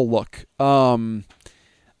just the whole look. In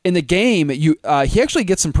the game, he actually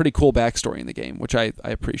gets some pretty cool backstory in the game, which I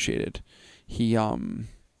appreciated.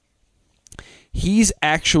 He's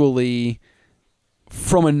actually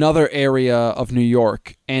from another area of New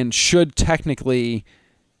York and should technically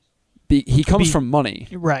he comes from money.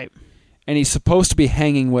 Right. And he's supposed to be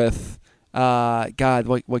hanging with God,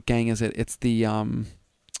 what gang is it? It's the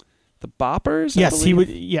Boppers? Yes, he would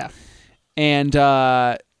And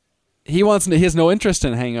he has no interest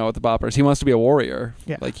in hanging out with the Boppers. He wants to be a warrior.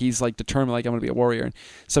 Yeah. Like he's like determined like I'm going to be a warrior. And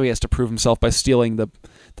so he has to prove himself by stealing the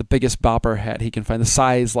biggest Bopper hat he can find. The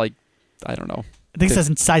size like I don't know. I think it says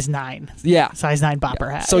in size 9. Yeah. Size 9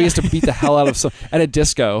 Bopper hat. So he has to beat the hell out of at a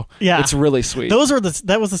disco. Yeah. It's really sweet.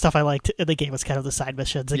 That was the stuff I liked in the game, was kind of the side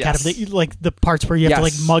missions and kind of the parts where you have to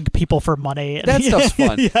like mug people for money. That stuff's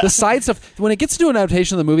fun. The side stuff, when it gets to an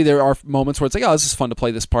adaptation of the movie, there are moments where it's like, oh, this is fun to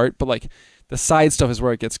play this part, but like the side stuff is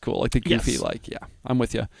where it gets cool. Like the goofy, I'm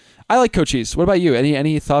with you. I like Cochise. What about you?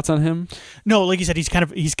 Any thoughts on him? No, like you said, he's kind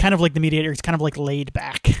of like the mediator. He's kind of like laid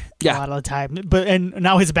back a lot of the time. And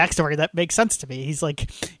now his backstory, that makes sense to me. He's like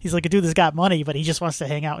a dude that's got money, but he just wants to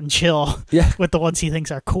hang out and chill with the ones he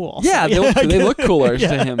thinks are cool. Yeah, so, they look cooler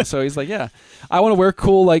to him. So he's like, I want to wear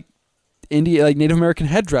cool like Native American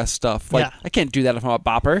headdress stuff. Like I can't do that if I'm a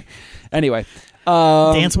Bopper. Anyway.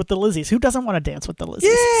 Dance with the Lizzies. Who doesn't want to dance with the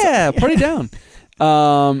Lizzies? Yeah, party down.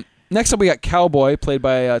 Next up, we got Cowboy, played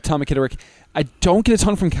by Tom McKitterick. I don't get a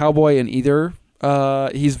ton from Cowboy in either.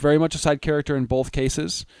 He's very much a side character in both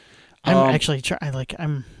cases. I'm actually trying.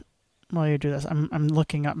 While you do this, I'm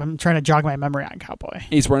looking up. I'm trying to jog my memory on Cowboy.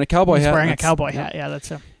 He's wearing a cowboy hat. He's wearing a cowboy hat. Yeah, that's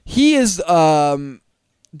him. He is.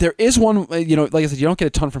 There is one. Like I said, you don't get a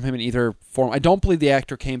ton from him in either form. I don't believe the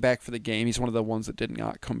actor came back for the game. He's one of the ones that did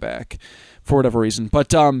not come back for whatever reason.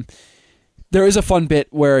 But there is a fun bit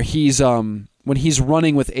where he's when he's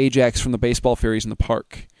running with Ajax from the baseball fairies in the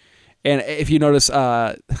park. And if you notice,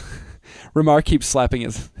 Ramar keeps slapping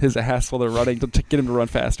his ass while they're running to get him to run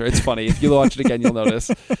faster. It's funny. If you watch it again, you'll notice.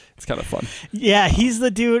 It's kind of fun. Yeah, he's the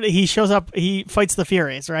dude. He shows up. He fights the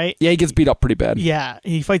Furies, right? Yeah, he gets beat up pretty bad. Yeah,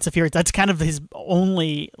 he fights the Furies. That's kind of his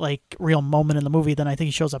only like real moment in the movie. Then I think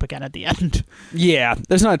he shows up again at the end. Yeah,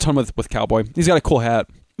 there's not a ton with Cowboy. He's got a cool hat.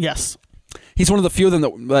 Yes. He's one of the few of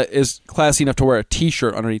them that is classy enough to wear a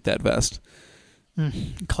T-shirt underneath that vest.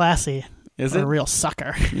 Classy. Is it? A real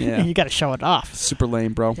sucker. Yeah. You got to show it off. Super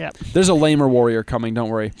lame, bro. Yep. There's a lamer warrior coming, don't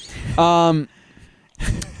worry.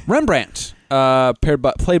 Rembrandt,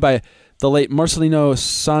 played by the late Marcelino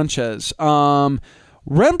Sanchez.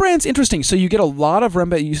 Rembrandt's interesting. So you get a lot of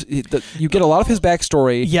Rembrandt. You get a lot of his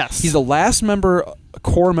backstory. Yes. He's the last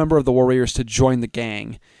core member of the Warriors to join the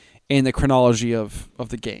gang in the chronology of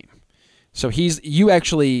the game. So he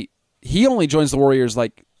only joins the Warriors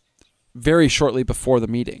like very shortly before the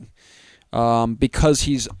meeting. Because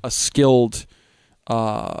he's a skilled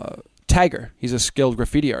tagger. He's a skilled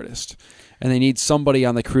graffiti artist. And they need somebody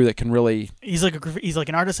on the crew that can really... He's like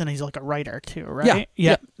an artist and he's like a writer too, right?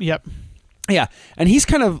 Yep. Yeah, and he's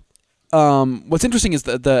kind of... what's interesting is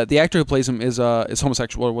the actor who plays him is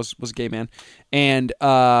homosexual, or was a gay man. And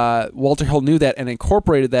Walter Hill knew that and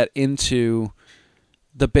incorporated that into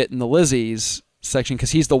the bit in the Lizzies section,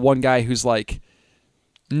 because he's the one guy who's like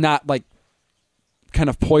not like kind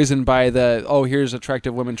of poisoned by here's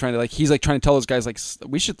attractive women trying to like, he's like trying to tell those guys like,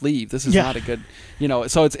 we should leave, this is not a good,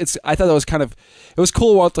 so it's I thought that was kind of, it was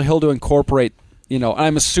cool Walter Hill to incorporate, and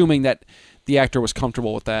I'm assuming that the actor was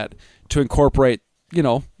comfortable with that, to incorporate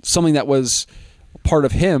something that was part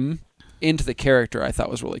of him into the character. I thought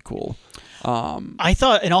was really cool. I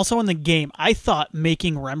thought, and also in the game, I thought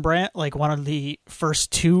making Rembrandt like one of the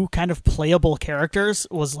first two kind of playable characters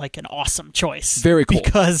was like an awesome choice. Very cool.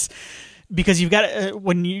 Because you've got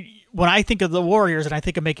when I think of the Warriors and I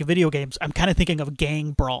think of making video games, I'm kind of thinking of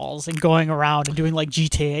gang brawls and going around and doing like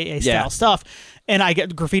GTA style stuff. And I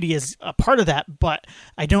get graffiti as a part of that, but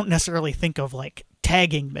I don't necessarily think of like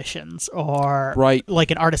tagging missions or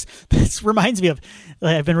like an artist. This reminds me of,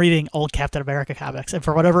 I've been reading old Captain America comics, and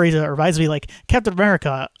for whatever reason it reminds me like Captain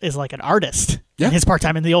America is like an artist in his part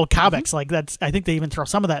time in the old comics. Like that's, I think they even throw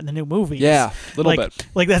some of that in the new movies. Yeah, a little bit.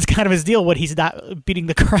 Like that's kind of his deal when he's not beating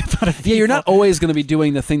the crap out of people. Yeah, you're not always going to be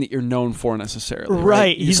doing the thing that you're known for necessarily.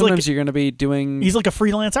 Right. Sometimes you're going to be doing... He's like a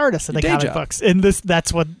freelance artist in the comic books. And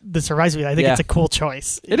that's what this reminds me of. I think it's a cool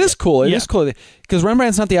choice. It is cool. It is cool. Because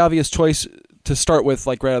Rembrandt's not the obvious choice to start with,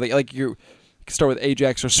 like you start with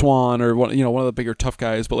Ajax or Swan or one of the bigger tough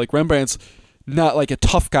guys, but like Rembrandt's not like a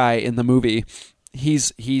tough guy in the movie.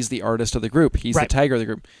 He's the artist of the group. He's the tagger of the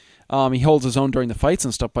group. He holds his own during the fights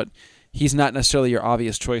and stuff, but he's not necessarily your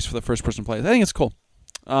obvious choice for the first person play. I think it's cool.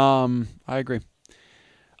 I agree.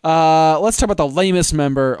 Let's talk about the lamest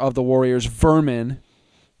member of the Warriors, Vermin,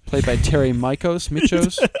 played by Terry Michos.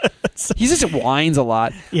 He just whines a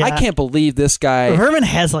lot. Yeah. I can't believe this guy. Vermin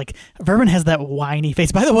has that whiny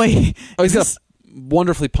face. By the way, he's got a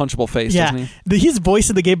wonderfully punchable face, doesn't he? He's voiced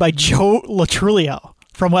in the game by Joe Latrulio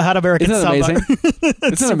from What Hot American Summer. Isn't that amazing?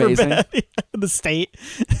 Isn't that amazing? Bad. The state.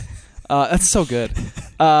 That's so good.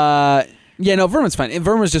 Vermin's fine. And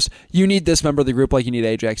Vermin's just, you need this member of the group like you need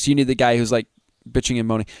Ajax. You need the guy who's like bitching and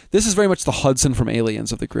moaning. This is very much the Hudson from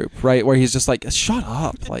Aliens of the group, right? Where he's just like, shut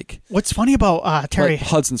up. Like, what's funny about Terry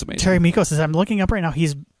Hudson's amazing. Terry Michos is, I'm looking up right now,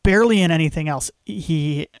 he's barely in anything else.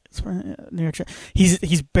 He's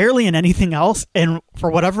barely in anything else, and for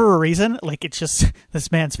whatever reason, like it's just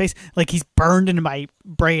this man's face, like he's burned into my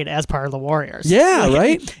brain as part of the Warriors. Yeah, like,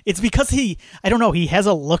 right. It's because I don't know, he has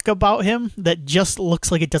a look about him that just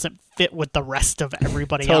looks like it doesn't fit with the rest of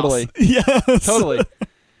everybody else. Yes.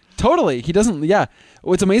 Totally. He doesn't. Yeah.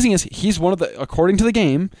 What's amazing is he's one of according to the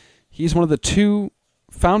game, he's one of the two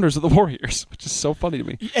founders of the Warriors, which is so funny to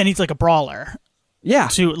me. And he's like a brawler. Yeah.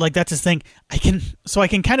 Too, like that's his thing. I can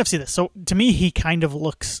kind of see this. So to me, he kind of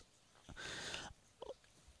looks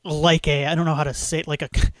like I don't know how to say it,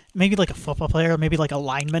 maybe like a football player, maybe like a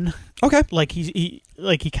lineman. Okay. Like he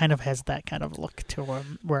kind of has that kind of look to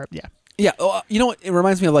him. Where Yeah. You know what? It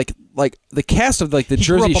reminds me of like the cast of like the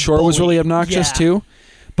Jersey Shore was really obnoxious too.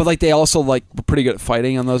 But like they also like were pretty good at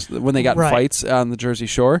fighting on those when they got in fights on the Jersey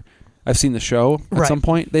Shore. I've seen the show at some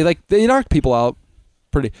point. They knocked people out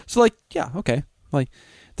pretty. So like okay. Like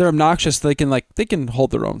they're obnoxious. They can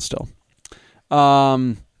hold their own still.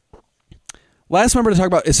 Last member to talk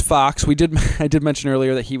about is Fox. I did mention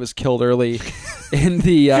earlier that he was killed early in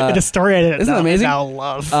the in a story I didn't isn't that amazing? I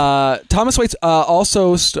love. Thomas Waits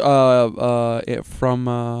also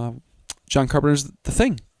from John Carpenter's The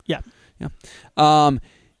Thing. Yeah.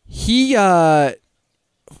 He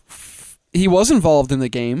he was involved in the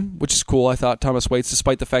game, which is cool. I thought Thomas Waits,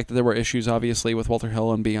 despite the fact that there were issues, obviously, with Walter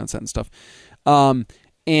Hill and being on set and stuff.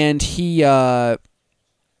 And he,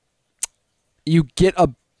 you get a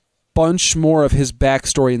bunch more of his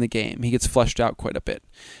backstory in the game. He gets fleshed out quite a bit.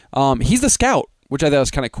 He's the scout, which I thought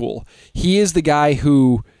was kind of cool. He is the guy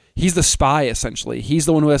he's the spy, essentially. He's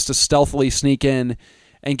the one who has to stealthily sneak in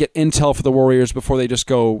and get intel for the Warriors before they just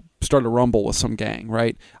go start a rumble with some gang,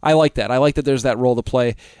 right? I like that. I like that there's that role to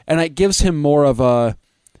play. And it gives him more of a...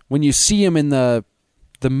 When you see him in the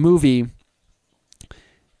movie,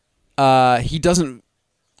 he doesn't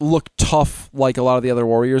look tough like a lot of the other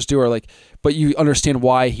Warriors do, but you understand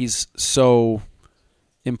why he's so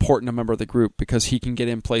important a member of the group, because he can get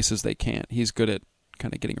in places they can't. He's good at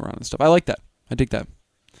kind of getting around and stuff. I like that. I dig that.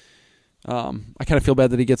 I kind of feel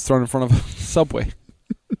bad that he gets thrown in front of a subway.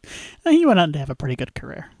 He went on to have a pretty good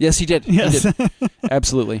career. Yes, he did. Yes. He did.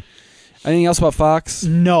 Absolutely. Anything else about Fox?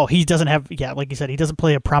 No, he doesn't have... Yeah, like you said, he doesn't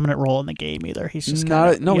play a prominent role in the game either. He's just he's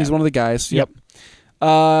one of the guys. Yep.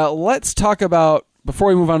 Let's talk about... Before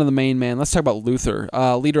we move on to the main man, let's talk about Luther,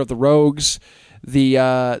 leader of the Rogues,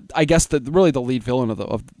 I guess really the lead villain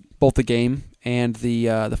of both the game and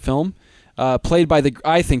the film, played by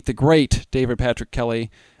I think the great David Patrick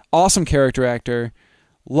Kelly. Awesome character actor,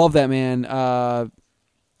 love that man.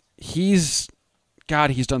 He's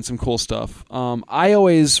done some cool stuff. I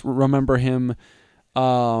always remember him.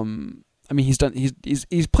 He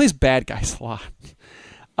plays bad guys a lot.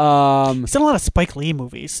 He's done a lot of Spike Lee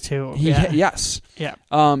movies too. Yes. Yeah.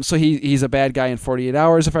 So he's a bad guy in 48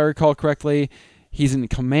 Hours, if I recall correctly. He's in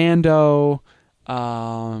Commando. He's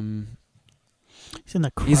in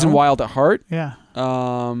The Crow. He's in Wild at Heart. Yeah.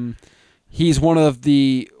 He's one of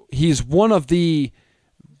the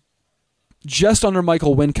just under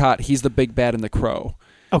Michael Wincott. He's the big bad in The Crow.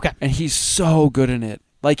 Okay. And he's so good in it.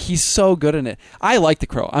 He's so good in it. I like The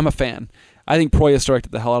Crow. I'm a fan. I think Proyas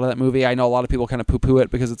directed the hell out of that movie. I know a lot of people kind of poo-poo it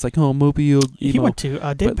because it's movie emo. He went to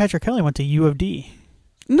David Patrick Kelly went to U of D.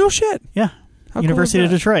 No shit. Yeah. How University cool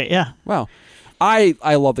of Detroit. Yeah. Wow. I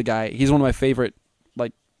love the guy. He's one of my favorite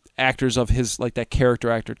actors of his that character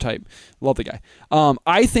actor type. Love the guy.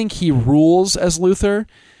 I think he rules as Luther.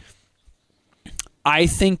 I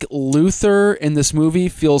think Luther in this movie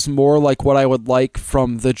feels more like what I would like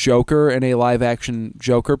from the Joker in a live-action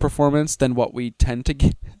Joker performance than what we tend to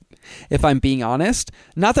get, if I'm being honest.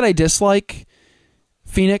 Not that I dislike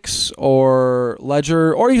Phoenix or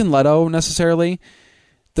Ledger or even Leto necessarily.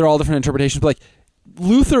 They're all different interpretations. But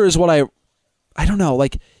Luther is what I don't know.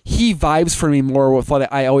 He vibes for me more with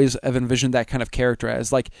what I always have envisioned that kind of character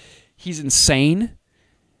as. He's insane,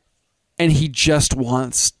 and he just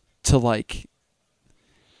wants to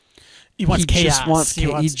He wants chaos.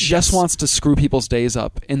 He just wants to screw people's days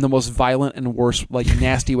up in the most violent and worst,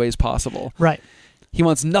 nasty ways possible. Right. He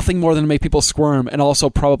wants nothing more than to make people squirm and also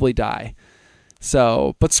probably die.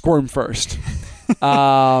 So, but squirm first.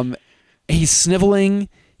 He's sniveling.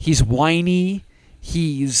 He's whiny.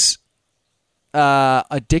 He's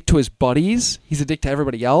a dick to his buddies. He's a dick to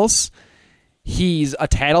everybody else. He's a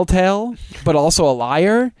tattletale, but also a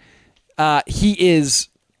liar. He is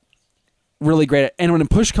really great at, and when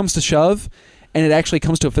push comes to shove and it actually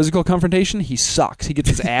comes to a physical confrontation, he sucks. He gets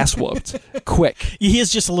his ass whooped quick. He is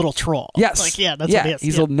just a little troll. Yes. That's what he is.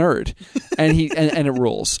 He's a nerd. And and it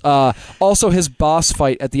rules. Also, his boss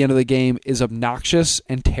fight at the end of the game is obnoxious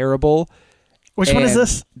and terrible. Which one is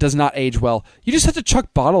this? Does not age well. You just have to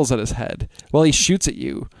chuck bottles at his head while he shoots at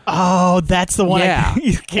you. Oh, that's the one. Yeah.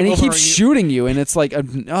 And he keeps shooting you, and it's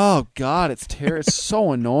oh God, it's terrible. It's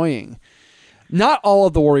so annoying. Not all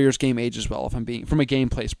of the Warriors game ages well, if I'm being from a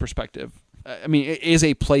gameplay perspective. I mean, it is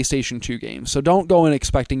a PlayStation 2 game, so don't go in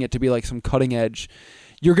expecting it to be some cutting edge.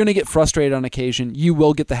 You're going to get frustrated on occasion. You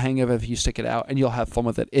will get the hang of it if you stick it out, and you'll have fun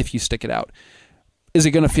with it if you stick it out. Is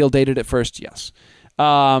it going to feel dated at first? Yes.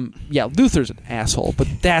 Luther's an asshole, but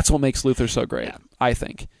that's what makes Luther so great, I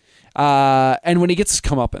think. And when he gets his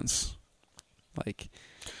comeuppance,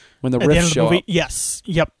 when the riffs show up. Yes.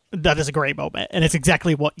 Yep. That is a great moment, and it's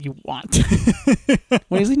exactly what you want.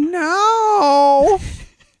 When he's like, no!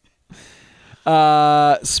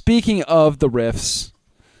 Speaking of the riffs,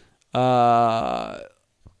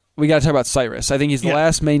 we got to talk about Cyrus. I think he's the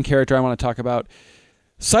last main character I want to talk about.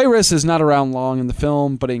 Cyrus is not around long in the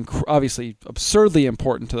film, but obviously absurdly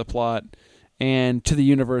important to the plot and to the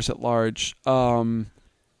universe at large.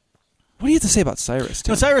 What do you have to say about Cyrus,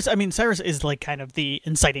 Tim? No, Cyrus is kind of the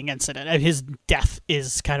inciting incident. His death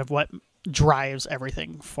is kind of what drives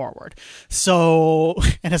everything forward. So,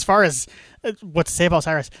 and as far as what to say about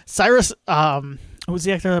Cyrus, who's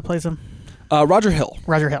the actor that plays him? Roger Hill.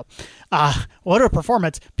 What a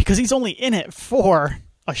performance, because he's only in it for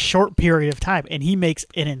a short period of time, and he makes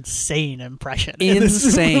an insane impression.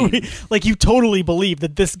 Insane. Like, you totally believe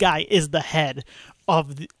that this guy is the head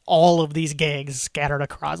of all of these gangs scattered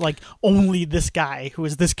across. Like, only this guy who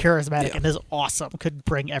is this charismatic and is awesome could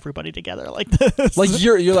bring everybody together like this. Like,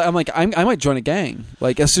 you're like, I'm like, I might join a gang.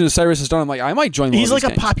 Like, as soon as Cyrus is done, I'm like, I might join. He's like a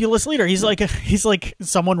gangs. populist leader. He's like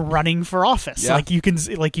someone running for office. Yeah. Like, you can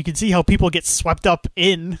see how people get swept up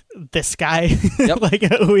in this guy. Yep. Like,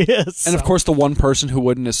 who he is. And of course, the one person who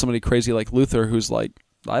wouldn't is somebody crazy like Luther, who's like,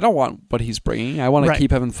 I don't want what he's bringing. I want to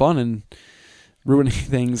keep having fun and ruining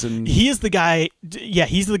things. And he is the guy. Yeah,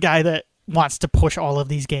 he's the guy that wants to push all of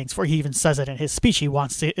these gangs for. He even says it in his speech. He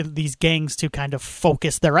wants these gangs to kind of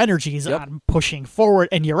focus their energies on pushing forward.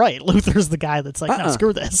 And you're right, Luther's the guy that's like, no,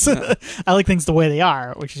 screw this. Yeah. I like things the way they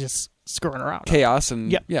are, which is just screwing around. Chaos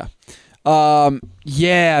and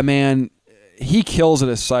yeah, man, he kills it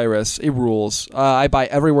as Cyrus. It rules. I buy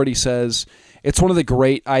every word he says. It's one of the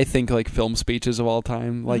great, I think, like film speeches of all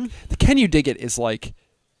time. Like the "Can you dig it" is like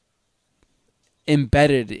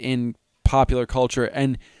embedded in popular culture,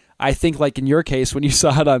 and I think, like in your case, when you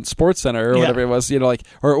saw it on SportsCenter or whatever it was, like,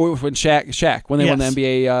 or when Shaq when they won the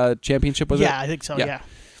NBA championship, was it? Yeah, I think so. Yeah.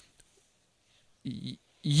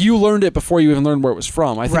 You learned it before you even learned where it was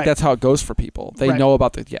from. I think that's how it goes for people. They know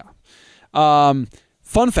about the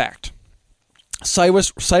fun fact: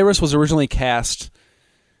 Cyrus was originally cast.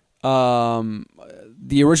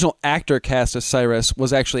 The original actor cast as Cyrus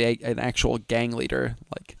was actually an actual gang leader,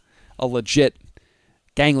 like a legit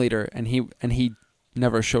gang leader, and he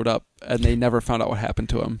never showed up, and they never found out what happened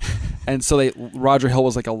to him. And so Roger Hill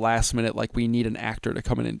was like a last minute, like, we need an actor to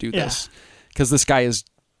come in and do this because this guy is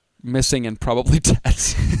missing and probably dead.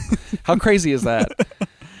 How crazy is that?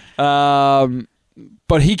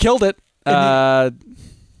 But he killed it. The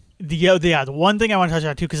one thing I want to touch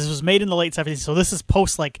on too, because this was made in the late 70s, so this is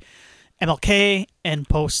post like MLK and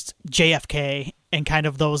post JFK and kind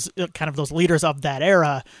of those leaders of that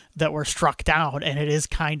era that were struck down, and it is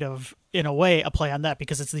kind of in a way a play on that,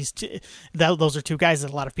 because it's those are two guys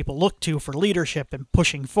that a lot of people look to for leadership and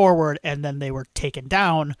pushing forward, and then they were taken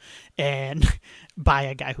down and by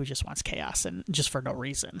a guy who just wants chaos and just for no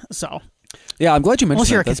reason. So yeah, I'm glad you mentioned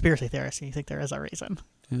unless you're that. a conspiracy theorist and you think there is a reason.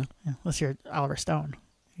 Yeah. Unless you're Oliver Stone.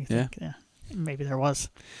 You think, maybe there was.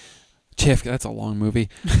 JFK, that's a long movie.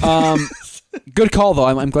 Good call though.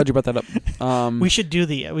 I'm glad you brought that up. We should do a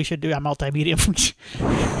multimedia.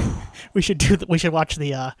 we should watch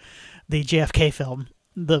the JFK film,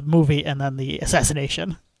 the movie, and then the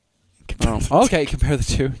assassination. Okay, compare the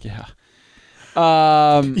two. Yeah.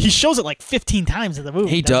 He shows it like 15 times in the movie.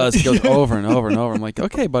 He does. He goes over and over and over. I'm like,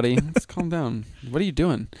 okay, buddy, let's calm down. What are you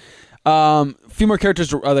doing? A few more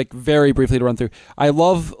characters, like very briefly to run through. I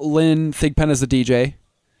love Lynn Thigpen as the DJ.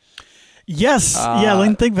 Yes,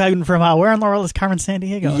 Lynn Thigpen from Where in the World is Carmen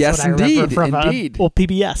Sandiego? That's yes, what I indeed, from, indeed.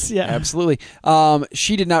 PBS, yeah, absolutely.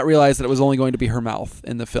 She did not realize that it was only going to be her mouth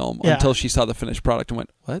in the film until she saw the finished product and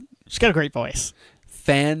went, "What?" She's got a great voice.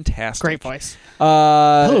 Fantastic, great voice.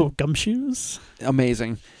 Hello, gumshoes.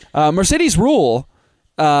 Amazing. Mercedes Ruehl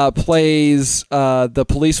plays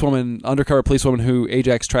the undercover policewoman who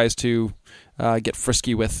Ajax tries to get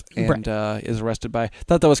frisky with and is arrested by.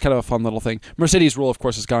 Thought that was kind of a fun little thing. Mercedes Ruehl, of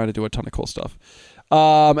course, has gone on to do a ton of cool stuff.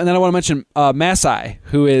 And then I want to mention Masai,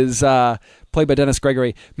 who is played by Dennis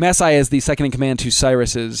Gregory. Masai is the second in command to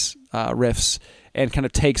Cyrus's riffs and kind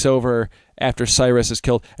of takes over after Cyrus is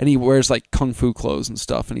killed. And he wears like kung fu clothes and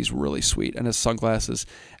stuff, and he's really sweet, and his sunglasses.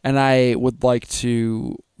 And I would like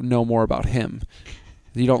to know more about him.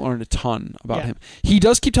 You don't learn a ton about him. He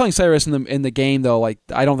does keep telling Cyrus in the game, though, like,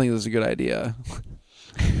 I don't think this is a good idea.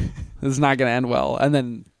 This is not going to end well. And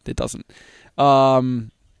then it doesn't. Real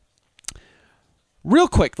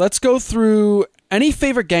quick, let's go through any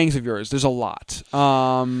favorite gangs of yours. There's a lot.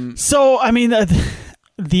 So, I mean, that's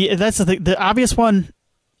the thing. The obvious one...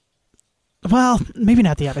 Well, maybe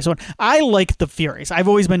not the obvious one. I like the Furies. I've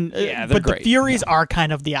always been... but great. The Furies are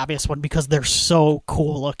kind of the obvious one because they're so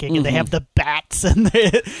cool looking, and they have the bats, and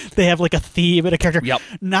they have like a theme and a character. Yep.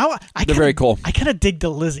 Now, they're very cool. I kind of dig the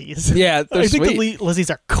Lizzies. Yeah, they're sweet. I think the Lizzies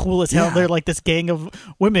are cool as hell. Yeah. They're like this gang of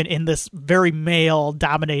women in this very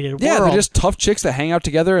male-dominated world. Yeah, they're just tough chicks that hang out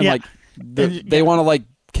together, and like they want to like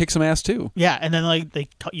kick some ass too. Yeah, and then like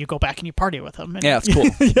you go back and you party with them. And, yeah, it's cool.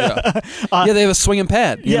 They have a swinging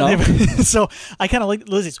pad. So I kind of like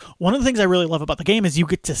Lizzie's. One of the things I really love about the game is you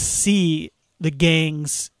get to see the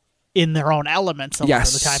gangs in their own elements a lot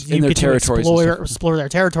of the time. You get to explore their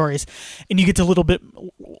territories, and you get to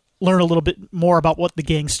learn a little bit more about what the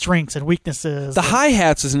gang's strengths and weaknesses. The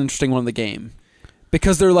hi-hats is an interesting one in the game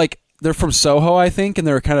because they're like they're from Soho, I think, and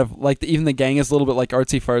they're kind of like even the gang is a little bit like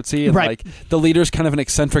artsy fartsy, and like the leader's kind of an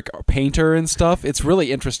eccentric painter and stuff. It's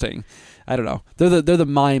really interesting. I don't know. They're the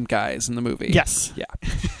mime guys in the movie. Yes. Yeah.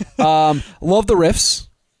 Love the riffs.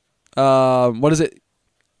 What is it?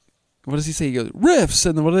 What does he say? He goes riffs,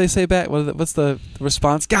 and then what do they say back? What's the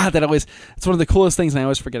response? God, it's one of the coolest things, and I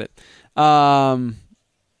always forget it.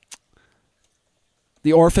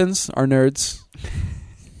 The orphans are nerds,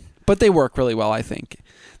 but they work really well, I think.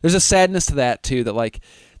 There's a sadness to that too, that like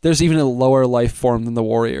there's even a lower life form than the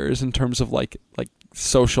warriors in terms of like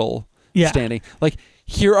social standing. Like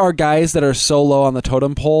here are guys that are so low on the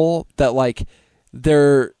totem pole that like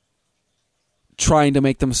they're trying to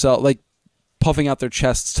make themselves like puffing out their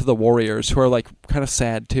chests to the warriors, who are like kind of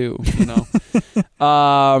sad too, you know.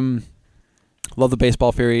 Love the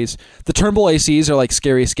baseball Furies. The Turnbull ACs are like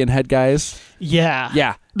scary skinhead guys.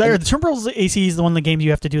 Yeah. The Turnbull AC is the one in the game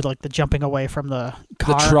you have to do like the jumping away from the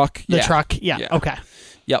car. The truck. The truck. Yeah. Okay.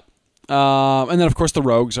 Yep. And then of course the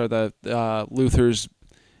Rogues are the Luther's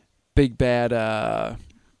big bad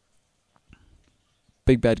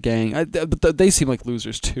gang. But they seem like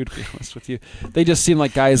losers too, to be honest with you. They just seem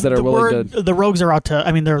like guys that are willing to. The Rogues are out to.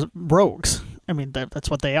 I mean, they're rogues. I mean, that's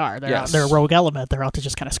what they are. They're a rogue element. They're out to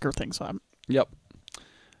just kind of screw things up. Yep.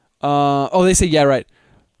 They say, yeah, right.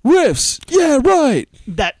 Riffs, yeah, right.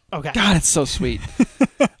 Okay. God, it's so sweet.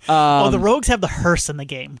 The Rogues have the hearse in the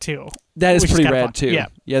game, too. That is pretty rad, too.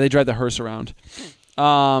 Yeah, they drive the hearse around.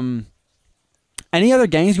 Any other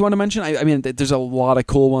gangs you want to mention? I mean, there's a lot of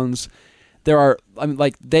cool ones. There are, I mean,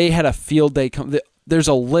 like, they had a field day. There's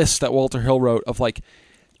a list that Walter Hill wrote of, like,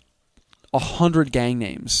 100 gang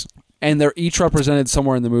names. And they're each represented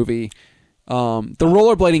somewhere in the movie. The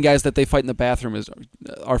rollerblading guys that they fight in the bathroom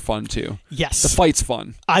are fun too. Yes, the fight's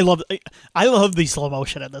fun. I love the slow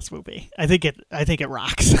motion in this movie. I think it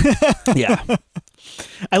rocks. Yeah,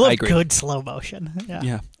 I love good slow motion.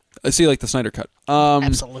 Yeah. I see like the Snyder Cut.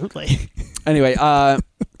 Absolutely. Anyway, Zach,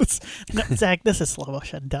 this is slow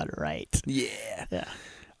motion done right. Yeah.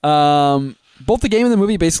 Both the game and the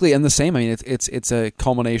movie basically end the same. I mean, it's a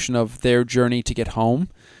culmination of their journey to get home.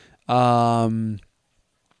 And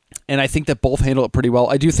I think that both handle it pretty well.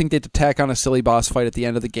 I do think they tack on a silly boss fight at the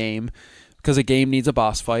end of the game, because a game needs a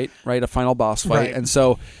boss fight, right? A final boss fight. Right. And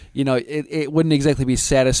so, you know, it wouldn't exactly be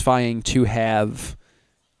satisfying to have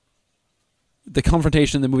the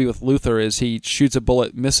confrontation in the movie with Luther is he shoots a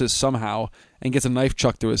bullet, misses somehow, and gets a knife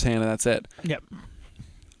chucked through his hand, and that's it. Yep.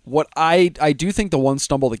 What I do think the one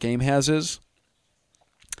stumble the game has is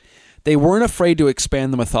they weren't afraid to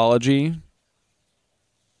expand the mythology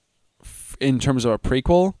in terms of a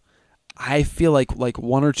prequel. I feel like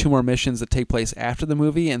one or two more missions that take place after the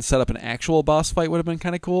movie and set up an actual boss fight would have been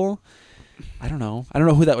kind of cool. I don't know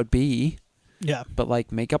who that would be. Yeah, but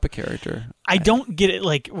like make up a character. I don't get it.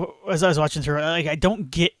 Like as I was watching through, like I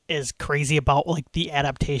don't get as crazy about like the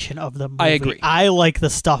adaptation of the movie. I agree. I like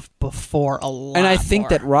the stuff before a lot. And I think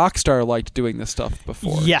that Rockstar liked doing this stuff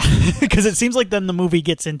before. Yeah, because it seems like then the movie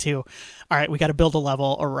gets into, all right, we got to build a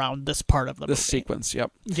level around this part of the movie. Sequence.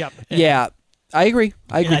 Yep. Yeah. I agree.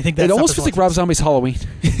 I think it almost feels like Rob Zombie's Halloween.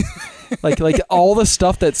 like all the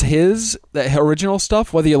stuff that's that original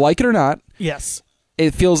stuff, whether you like it or not. Yes.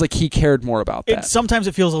 It feels like he cared more about that. Sometimes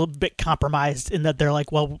it feels a little bit compromised in that they're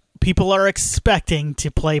like, well, people are expecting to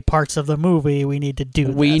play parts of the movie. We need to do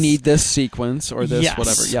this. We need this sequence or this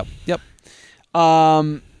whatever. Yep.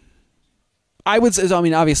 I would say, I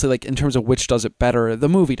mean, obviously, like in terms of which does it better, the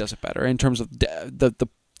movie does it better in terms of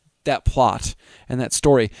that plot and that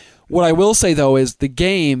story. What I will say though is the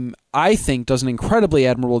game, I think, does an incredibly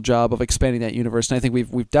admirable job of expanding that universe, and I think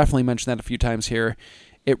we've definitely mentioned that a few times here.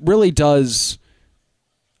 It really does.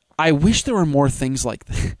 I wish there were more things like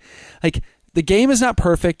that. Like the game is not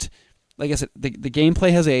perfect. Like I said, the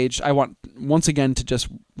gameplay has aged. I want once again to just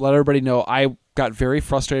let everybody know I got very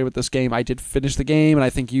frustrated with this game. I did finish the game, and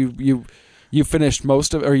I think you finished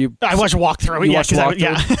most of it, or you... I watched walkthrough.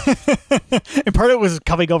 And part of it was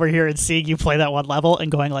coming over here and seeing you play that one level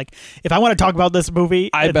and going like, if I want to talk about this movie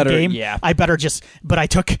I better just... But I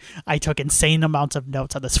took insane amounts of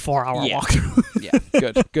notes on this 4-hour walkthrough.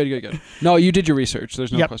 Good. No, you did your research.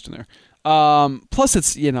 There's no question there. Plus,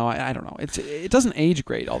 it's, I don't know. It doesn't age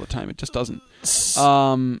great all the time. It just doesn't.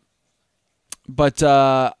 But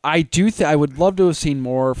I do I would love to have seen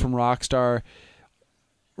more from Rockstar.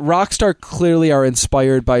 Rockstar clearly are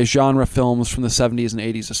inspired by genre films from the 70s and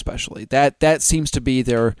 80s especially. That seems to be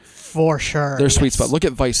their... For sure. Their sweet spot. Look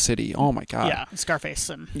at Vice City. Oh my God. Yeah, Scarface.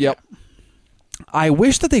 Yep. I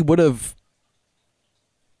wish that they would have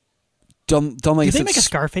Did they make a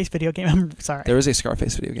Scarface video game? I'm sorry. There is a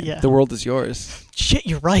Scarface video game. Yeah. The World Is Yours. Shit,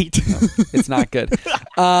 you're right. No, it's not good.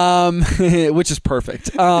 Which is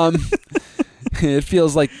perfect. It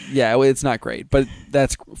feels like, it's not great, but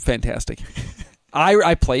that's fantastic.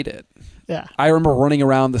 I played it. Yeah. I remember running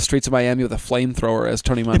around the streets of Miami with a flamethrower as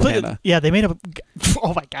Tony Montana. They made a...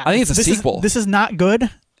 Oh, my God. I think it's a sequel. This is not good,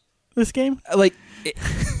 this game?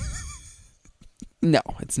 No,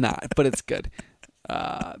 it's not, but it's good.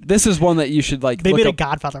 This is one that you should like. They made a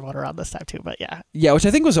Godfather one around this time, too, but yeah. Yeah, which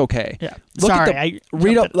I think was okay. Yeah.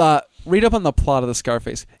 Read up on the plot of the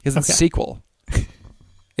Scarface, because it's a sequel.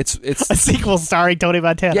 It's a sequel starring Tony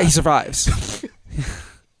Montana. Yeah, he survives.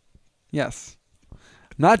 Yes.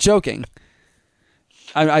 Not joking.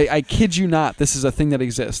 I kid you not, this is a thing that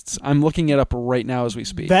exists. I'm looking it up right now as we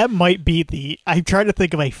speak. That might be I'm trying to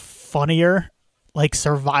think of a funnier,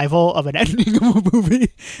 survival of an ending of a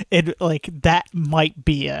movie. That might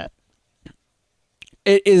be it.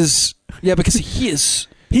 It is, because he is...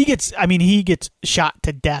 He gets shot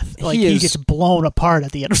to death. He gets blown apart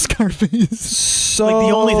at the end of Scarface. So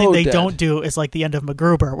the only thing they dead. don't do is the end of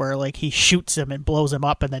MacGruber, where he shoots him and blows him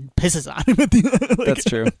up and then pisses on him at the end. That's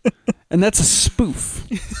true, and that's a spoof.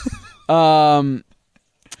 All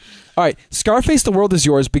right, Scarface: The World Is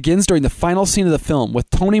Yours begins during the final scene of the film with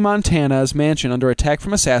Tony Montana's mansion under attack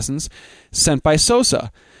from assassins sent by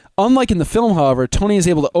Sosa. Unlike in the film, however, Tony is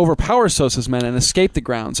able to overpower Sosa's men and escape the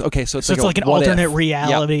grounds. Okay, so it's like an alternate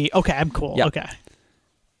reality. Yep. Okay, I'm cool. Yep. Okay.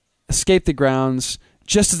 Escape the grounds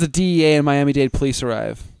just as the DEA and Miami-Dade police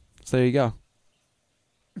arrive. So there you go.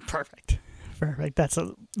 Perfect. That's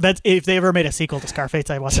if they ever made a sequel to Scarface,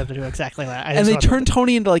 I want them to do exactly that. And they turn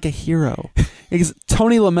Tony into a hero. Because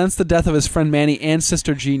Tony laments the death of his friend Manny and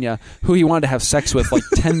sister Gina, who he wanted to have sex with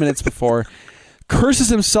 10 minutes before. Curses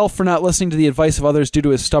himself for not listening to the advice of others due to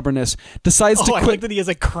his stubbornness. Decides to quit. I like that he has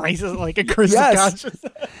a crisis, a crisis of conscience.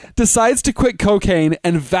 Decides to quit cocaine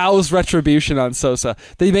and vows retribution on Sosa.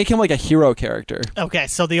 They make him a hero character. Okay,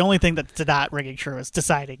 so the only thing that's not ringing true is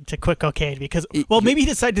deciding to quit cocaine because, maybe he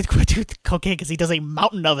decided to quit cocaine because he does a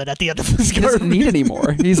mountain of it at the end of his career. He doesn't need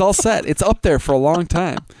anymore. He's all set. It's up there for a long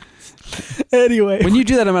time. Anyway, when you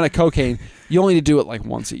do that amount of cocaine, you only need to do it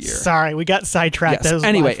once a year. Sorry, we got sidetracked. Yes.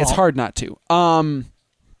 Anyway, it's hard not to.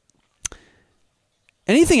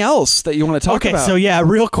 Anything else that you want to talk about? Okay, so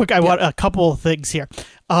real quick, I want a couple of things here.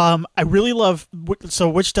 I really love,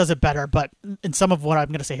 which does it better, but in some of what I'm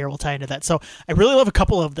going to say here will tie into that. So I really love a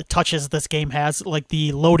couple of the touches this game has, like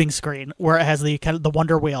the loading screen where it has the kind of the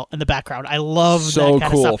Wonder Wheel in the background. I love that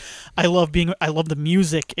kind of stuff. I love the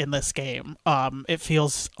music in this game. It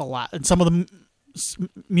feels a lot, and some of the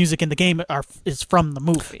music in the game is from the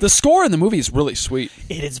movie. The score in the movie is really sweet.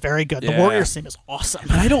 It is very good. The Warriors theme is awesome.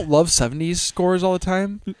 And I don't love 70s scores all the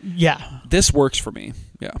time. Yeah. This works for me.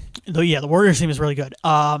 Yeah. The Warriors theme is really good.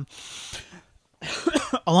 Along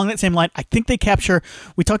that same line, I think they capture,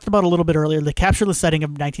 we talked about a little bit earlier, they capture the setting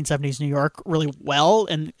of 1970s New York really well,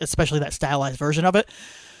 and especially that stylized version of it.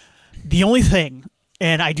 The only thing,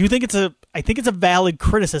 and I think it's a valid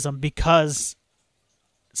criticism because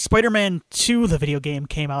Spider-Man 2, the video game,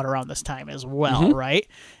 came out around this time as well, right?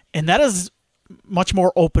 And that is much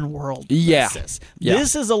more open world. Yeah.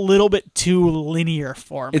 This is a little bit too linear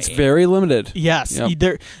for me. It's very limited. Yes.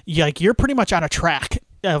 Yep. You're pretty much on a track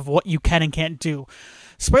of what you can and can't do.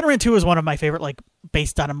 Spider-Man 2 is one of my favorite,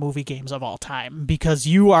 based on a movie games of all time because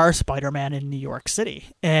you are Spider-Man in New York City.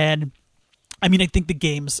 And I think the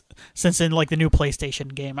games, since in the new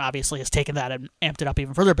PlayStation game, obviously has taken that and amped it up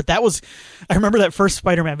even further. But I remember that first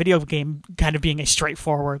Spider-Man video game kind of being a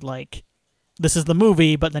straightforward, this is the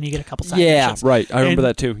movie, but then you get a couple side missions. Right. I remember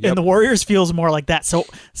that too. Yep. And the Warriors feels more like that. So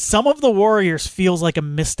some of the Warriors feels like a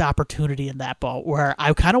missed opportunity in that boat where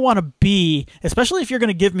I kind of want to be, especially if you're going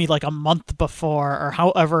to give me a month before or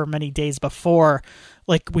however many days before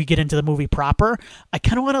we get into the movie proper, I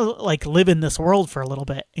kind of want to live in this world for a little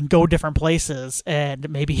bit and go different places and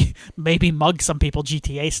maybe mug some people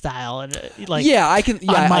GTA style and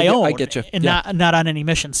on my own. I get you. And not on any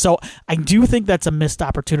mission. So I do think that's a missed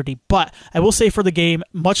opportunity. But I will say for the game,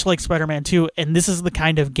 much like Spider-Man 2, and this is the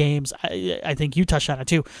kind of games I think you touched on it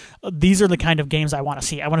too. These are the kind of games I want to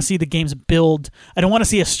see. I want to see the games build. I don't want to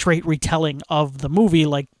see a straight retelling of the movie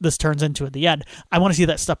like this turns into at the end. I want to see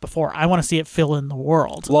that stuff before. I want to see it fill in the world.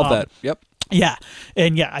 Love that. Yep. Yeah.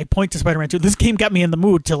 And I point to Spider-Man 2. This game got me in the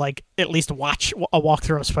mood to at least watch a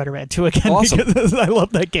walkthrough of Spider-Man 2 again. Awesome. Because I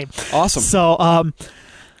love that game. Awesome.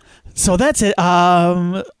 So that's it.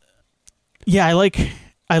 I like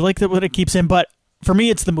that what it keeps in, but for me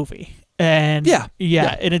it's the movie. And and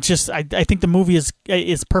it's just I think the movie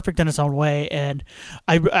is perfect in its own way, and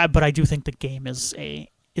but I do think the game is a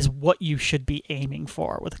is what you should be aiming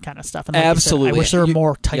for with the kind of stuff. And like absolutely. Said, I wish there were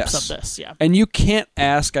more types of this. Yeah. And you can't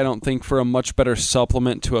ask, I don't think, for a much better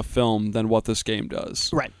supplement to a film than what this game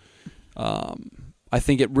does. Right. I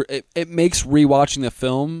think it makes rewatching the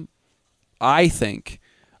film, I think,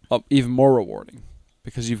 even more rewarding.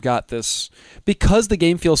 Because you've got this... Because the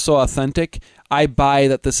game feels so authentic, I buy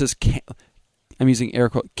that this is... I'm using air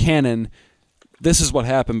quote, canon. This is what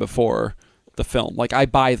happened before the film. Like, I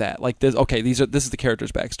buy that. Like, this is the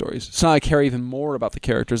characters' backstories. So now I care even more about the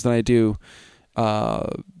characters than I do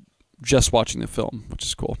just watching the film, which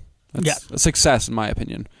is cool. That's a success, in my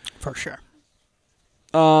opinion. For sure.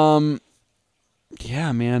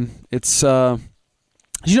 Yeah, man. It's... Did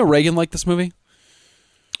you know Reagan liked this movie?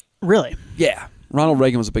 Really? Yeah. Ronald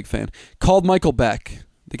Reagan was a big fan. Called Michael Beck,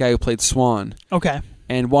 the guy who played Swan. Okay.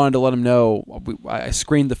 And wanted to let him know. I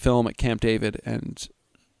screened the film at Camp David, and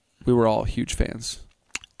we were all huge fans.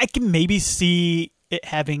 I can maybe see it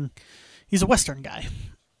having... He's a Western guy.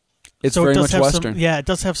 It's so very much Western. It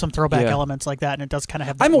does have some throwback elements like that, and it does kind of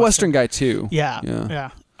have... I'm a Western guy, too. Yeah.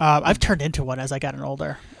 I've turned into one as I gotten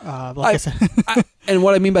older. I said. And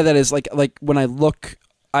what I mean by that is, like when I look...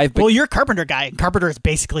 Well, you're a Carpenter guy, and Carpenter is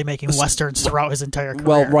basically making westerns throughout his entire career.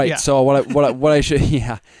 Well, right. Yeah. So what I should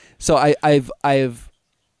So I've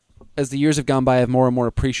as the years have gone by, I've more and more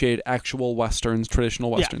appreciated actual westerns,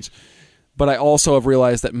 traditional westerns. Yeah. But I also have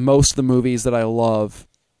realized that most of the movies that I love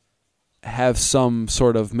have some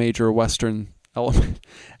sort of major western element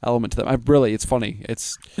to them. It's funny.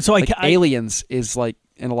 It's so like Aliens is like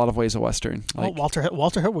in a lot of ways a western. Like, Walter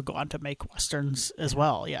Hill would go on to make westerns as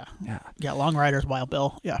well. Yeah. Long Riders, Wild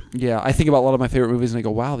Bill. Yeah. I think about a lot of my favorite movies and I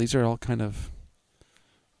go, wow, these are all kind of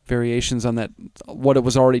variations on that what it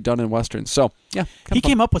was already done in westerns. So yeah, he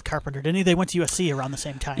came up with Carpenter, didn't he? They went to USC around the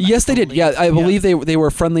same time. Yes, they did. Yeah, I believe they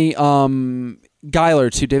were friendly. Giler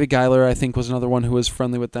too. David Giler, I think, was another one who was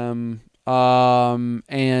friendly with them.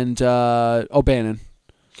 And O'Bannon.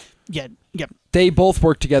 Yeah. They both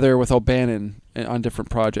worked together with O'Bannon on different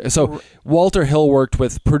projects. So Walter Hill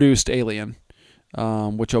produced Alien,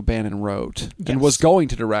 which O'Bannon wrote and was going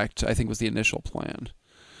to direct. I think was the initial plan.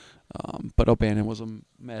 But O'Bannon was a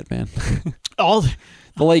madman. The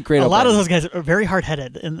late great. A O'Bannon. lot of those guys are very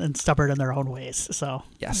hard-headed and stubborn in their own ways. So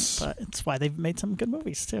yes, but it's why they've made some good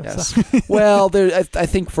movies too. Yes. So. Well, I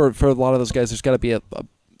think for a lot of those guys, there's got to be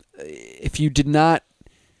if you did not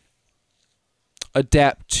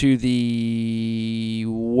adapt to the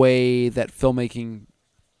way that filmmaking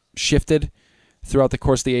shifted throughout the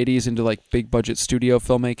course of the 80s into like big budget studio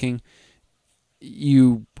filmmaking,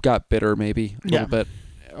 you got bitter maybe a little bit,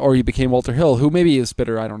 or you became Walter Hill, who maybe is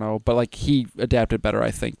bitter, I don't know, but like he adapted better,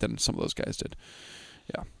 I think, than some of those guys did.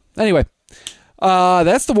 Yeah. Anyway,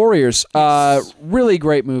 that's The Warriors. Really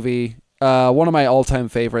great movie. One of my all-time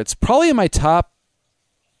favorites. Probably in my top...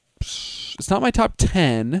 It's not my top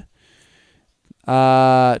 10.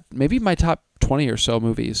 Maybe my top 20 or so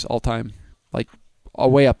movies all time. Like,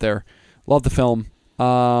 way up there. Love the film.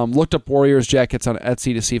 Looked up Warriors jackets on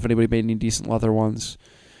Etsy to see if anybody made any decent leather ones.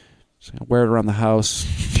 So wear it around the house.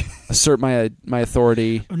 Assert my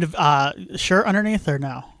authority. Shirt underneath or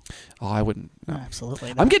no? Oh, I wouldn't. No. Absolutely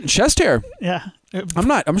not. I'm getting chest hair. Yeah.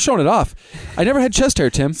 I'm showing it off. I never had chest hair,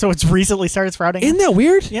 Tim. So it's recently started sprouting? Isn't that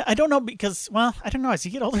weird? Yeah, I don't know because, I don't know. As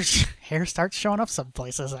you get older, hair starts showing up some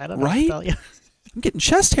places. I don't know. Right? To tell you. I'm getting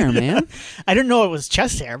chest hair, man. I didn't know it was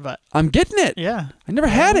chest hair, but... I'm getting it. Yeah. I never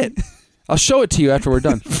had it. I'll show it to you after we're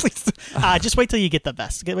done. Please. Just wait till you get the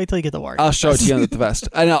vest. Wait till you get the Warriors. I'll show it to you on the vest.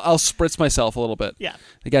 And I'll spritz myself a little bit. Yeah.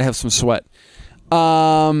 I got to have some sweat.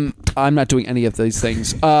 I'm not doing any of these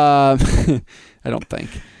things. I don't think.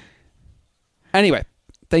 Anyway,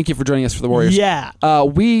 thank you for joining us for the Warriors. Yeah.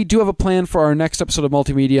 We do have a plan for our next episode of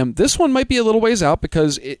Multimedium. This one might be a little ways out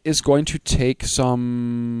because it is going to take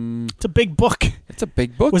some... It's a big book. It's a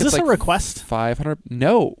big book. Was it's this like a request? 500...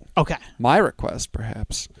 No. Okay. My request,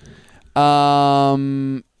 perhaps.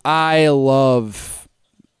 I love...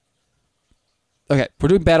 Okay, we're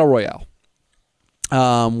doing Battle Royale.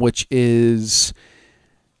 Which is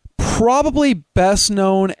probably best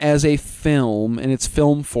known as a film in its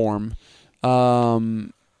film form.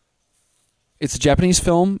 It's a Japanese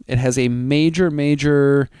film. It has a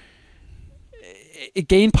major... It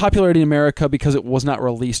gained popularity in America because it was not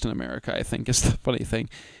released in America, I think, is the funny thing.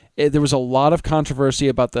 There was a lot of controversy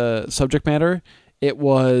about the subject matter. It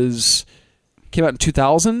came out in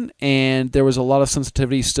 2000, and there was a lot of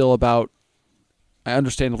sensitivity still about,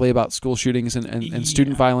 understandably, about school shootings and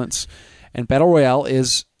student violence. And Battle Royale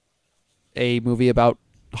is a movie about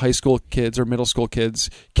high school kids or middle school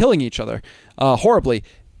kids killing each other horribly.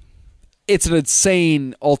 It's an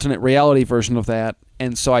insane alternate reality version of that,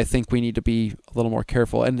 And so I think we need to be a little more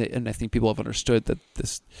careful. And I think people have understood that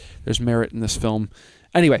there's merit in this film.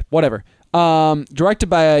 Anyway, whatever. Directed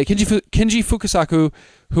by Kenji Fukasaku,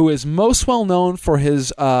 who is most well known for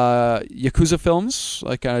his Yakuza films,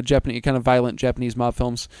 like Japanese kind of violent Japanese mob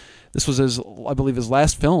films. This was I believe his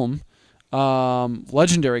last film.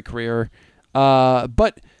 Legendary career.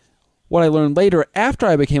 But what I learned later, after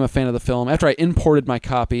I became a fan of the film, after I imported my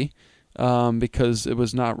copy, because it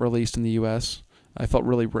was not released in the U.S., I felt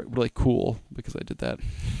really, really cool because I did that.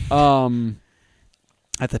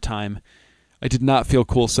 At the time, I did not feel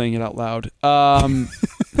cool saying it out loud.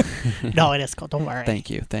 No, it is cool. Don't worry. Thank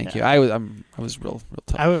you. I was real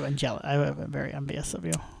tough. I would have been jealous. I would have been very envious of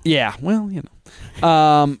you. Yeah. Well,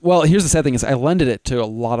 well, here's the sad thing: is I lended it to a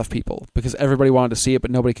lot of people because everybody wanted to see it,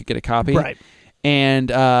 but nobody could get a copy. Right.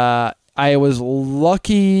 And I was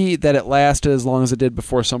lucky that it lasted as long as it did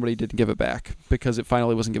before somebody didn't give it back because it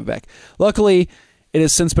finally wasn't given back. Luckily, it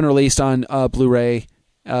has since been released on Blu-ray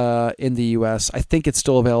in the U.S. I think it's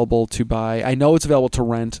still available to buy. I know it's available to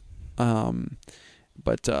rent,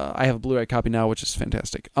 but I have a Blu-ray copy now, which is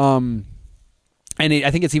fantastic. And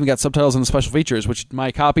I think it's even got subtitles and special features, which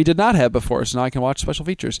my copy did not have before, so now I can watch special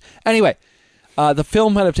features. Anyway, the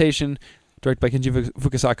film adaptation, directed by Kenji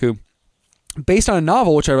Fukasaku, based on a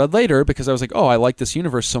novel, which I read later because I was like, oh, I like this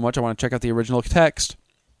universe so much, I want to check out the original text.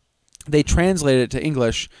 They translated it to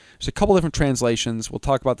English. There's a couple different translations. We'll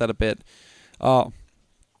talk about that a bit.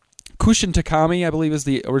 Kushin Takami, I believe, is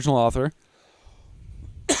the original author.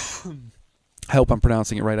 I hope I'm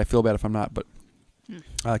pronouncing it right. I feel bad if I'm not, but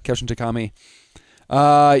Kushin Takami.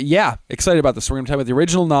 Yeah, excited about this. We're going to talk about the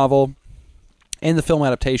original novel and the film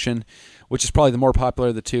adaptation, which is probably the more popular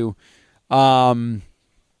of the two.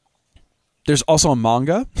 There's also a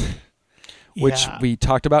manga, which we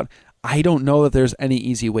talked about. I don't know that there's any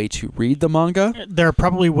easy way to read the manga. There are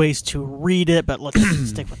probably ways to read it, but let's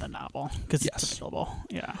stick with the novel because it's available.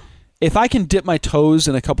 Yeah. If I can dip my toes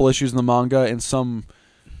in a couple issues in the manga in some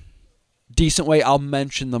decent way, I'll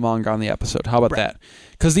mention the manga on the episode. How about that?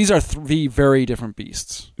 Because these are three very different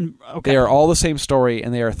beasts. Okay. They are all the same story,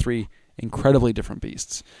 and they are three incredibly different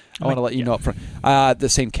beasts. I want to let you know up front. The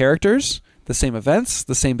same characters, the same events,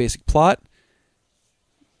 the same basic plot.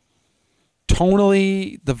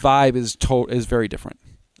 Tonally, the vibe is very different,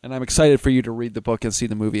 and I'm excited for you to read the book and see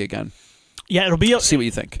the movie again. Yeah, it'll be see what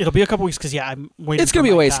you think. It'll be a couple weeks because I'm waiting. It's gonna be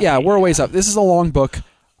a ways. Yeah, we're a ways up. This is a long book.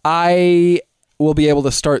 I will be able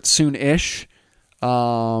to start soon-ish.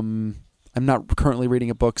 I'm not currently reading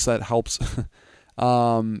a book, so that helps.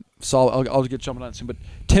 So I'll get jumping on it soon. But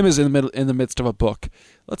Tim is in the midst of a book.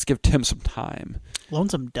 Let's give Tim some time.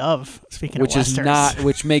 Lonesome Dove. Speaking of westerns,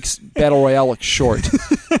 which makes Battle Royale look short.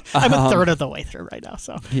 I'm a third of the way through right now.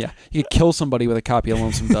 So yeah, you could kill somebody with a copy of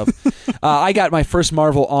Lonesome Dove. I got my first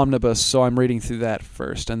Marvel omnibus, so I'm reading through that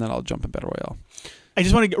first, and then I'll jump in Battle Royale. I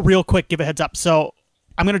just want to real quick give a heads up. So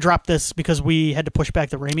I'm going to drop this because we had to push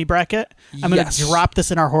back the Raimi bracket. I'm going to drop this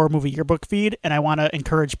in our Horror Movie Yearbook feed, and I want to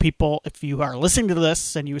encourage people, if you are listening to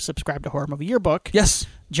this and you subscribe to Horror Movie Yearbook,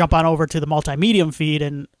 jump on over to the multi-medium feed,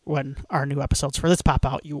 and when our new episodes for this pop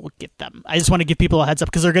out, you will get them. I just want to give people a heads up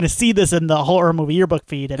because they're going to see this in the Horror Movie Yearbook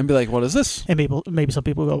feed and be like, what is this? And maybe some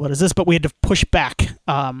people go, what is this? But we had to push back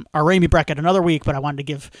our Raimi bracket another week, but I wanted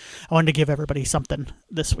to give everybody something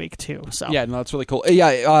this week too. So yeah, no, that's really cool.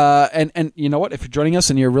 Yeah, and you know what? If you're joining us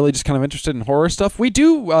and you're really just kind of interested in horror stuff, we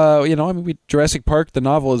do. Jurassic Park, the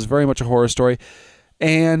novel, is very much a horror story,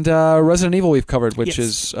 and Resident Evil we've covered, which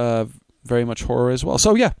is very much horror as well.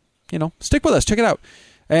 So yeah, stick with us, check it out.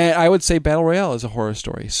 And I would say Battle Royale is a horror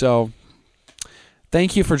story. So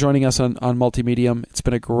thank you for joining us on Multimedium. It's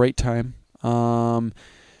been a great time. Don't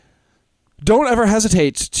ever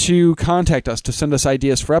hesitate to contact us, to send us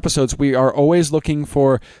ideas for episodes. We are always looking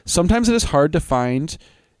for, sometimes it is hard to find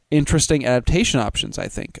interesting adaptation options, I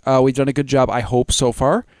think. We've done a good job, I hope, so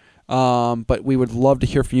far. But we would love to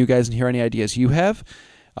hear from you guys and hear any ideas you have.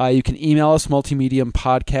 You can email us,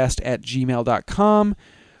 multimediumpodcast@gmail.com.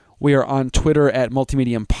 We are on Twitter at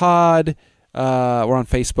multimediumpod. We're on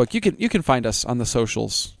Facebook. You can find us on the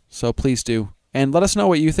socials, so please do. And let us know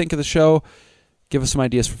what you think of the show. Give us some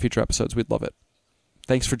ideas for future episodes. We'd love it.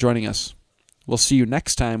 Thanks for joining us. We'll see you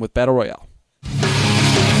next time with Battle Royale.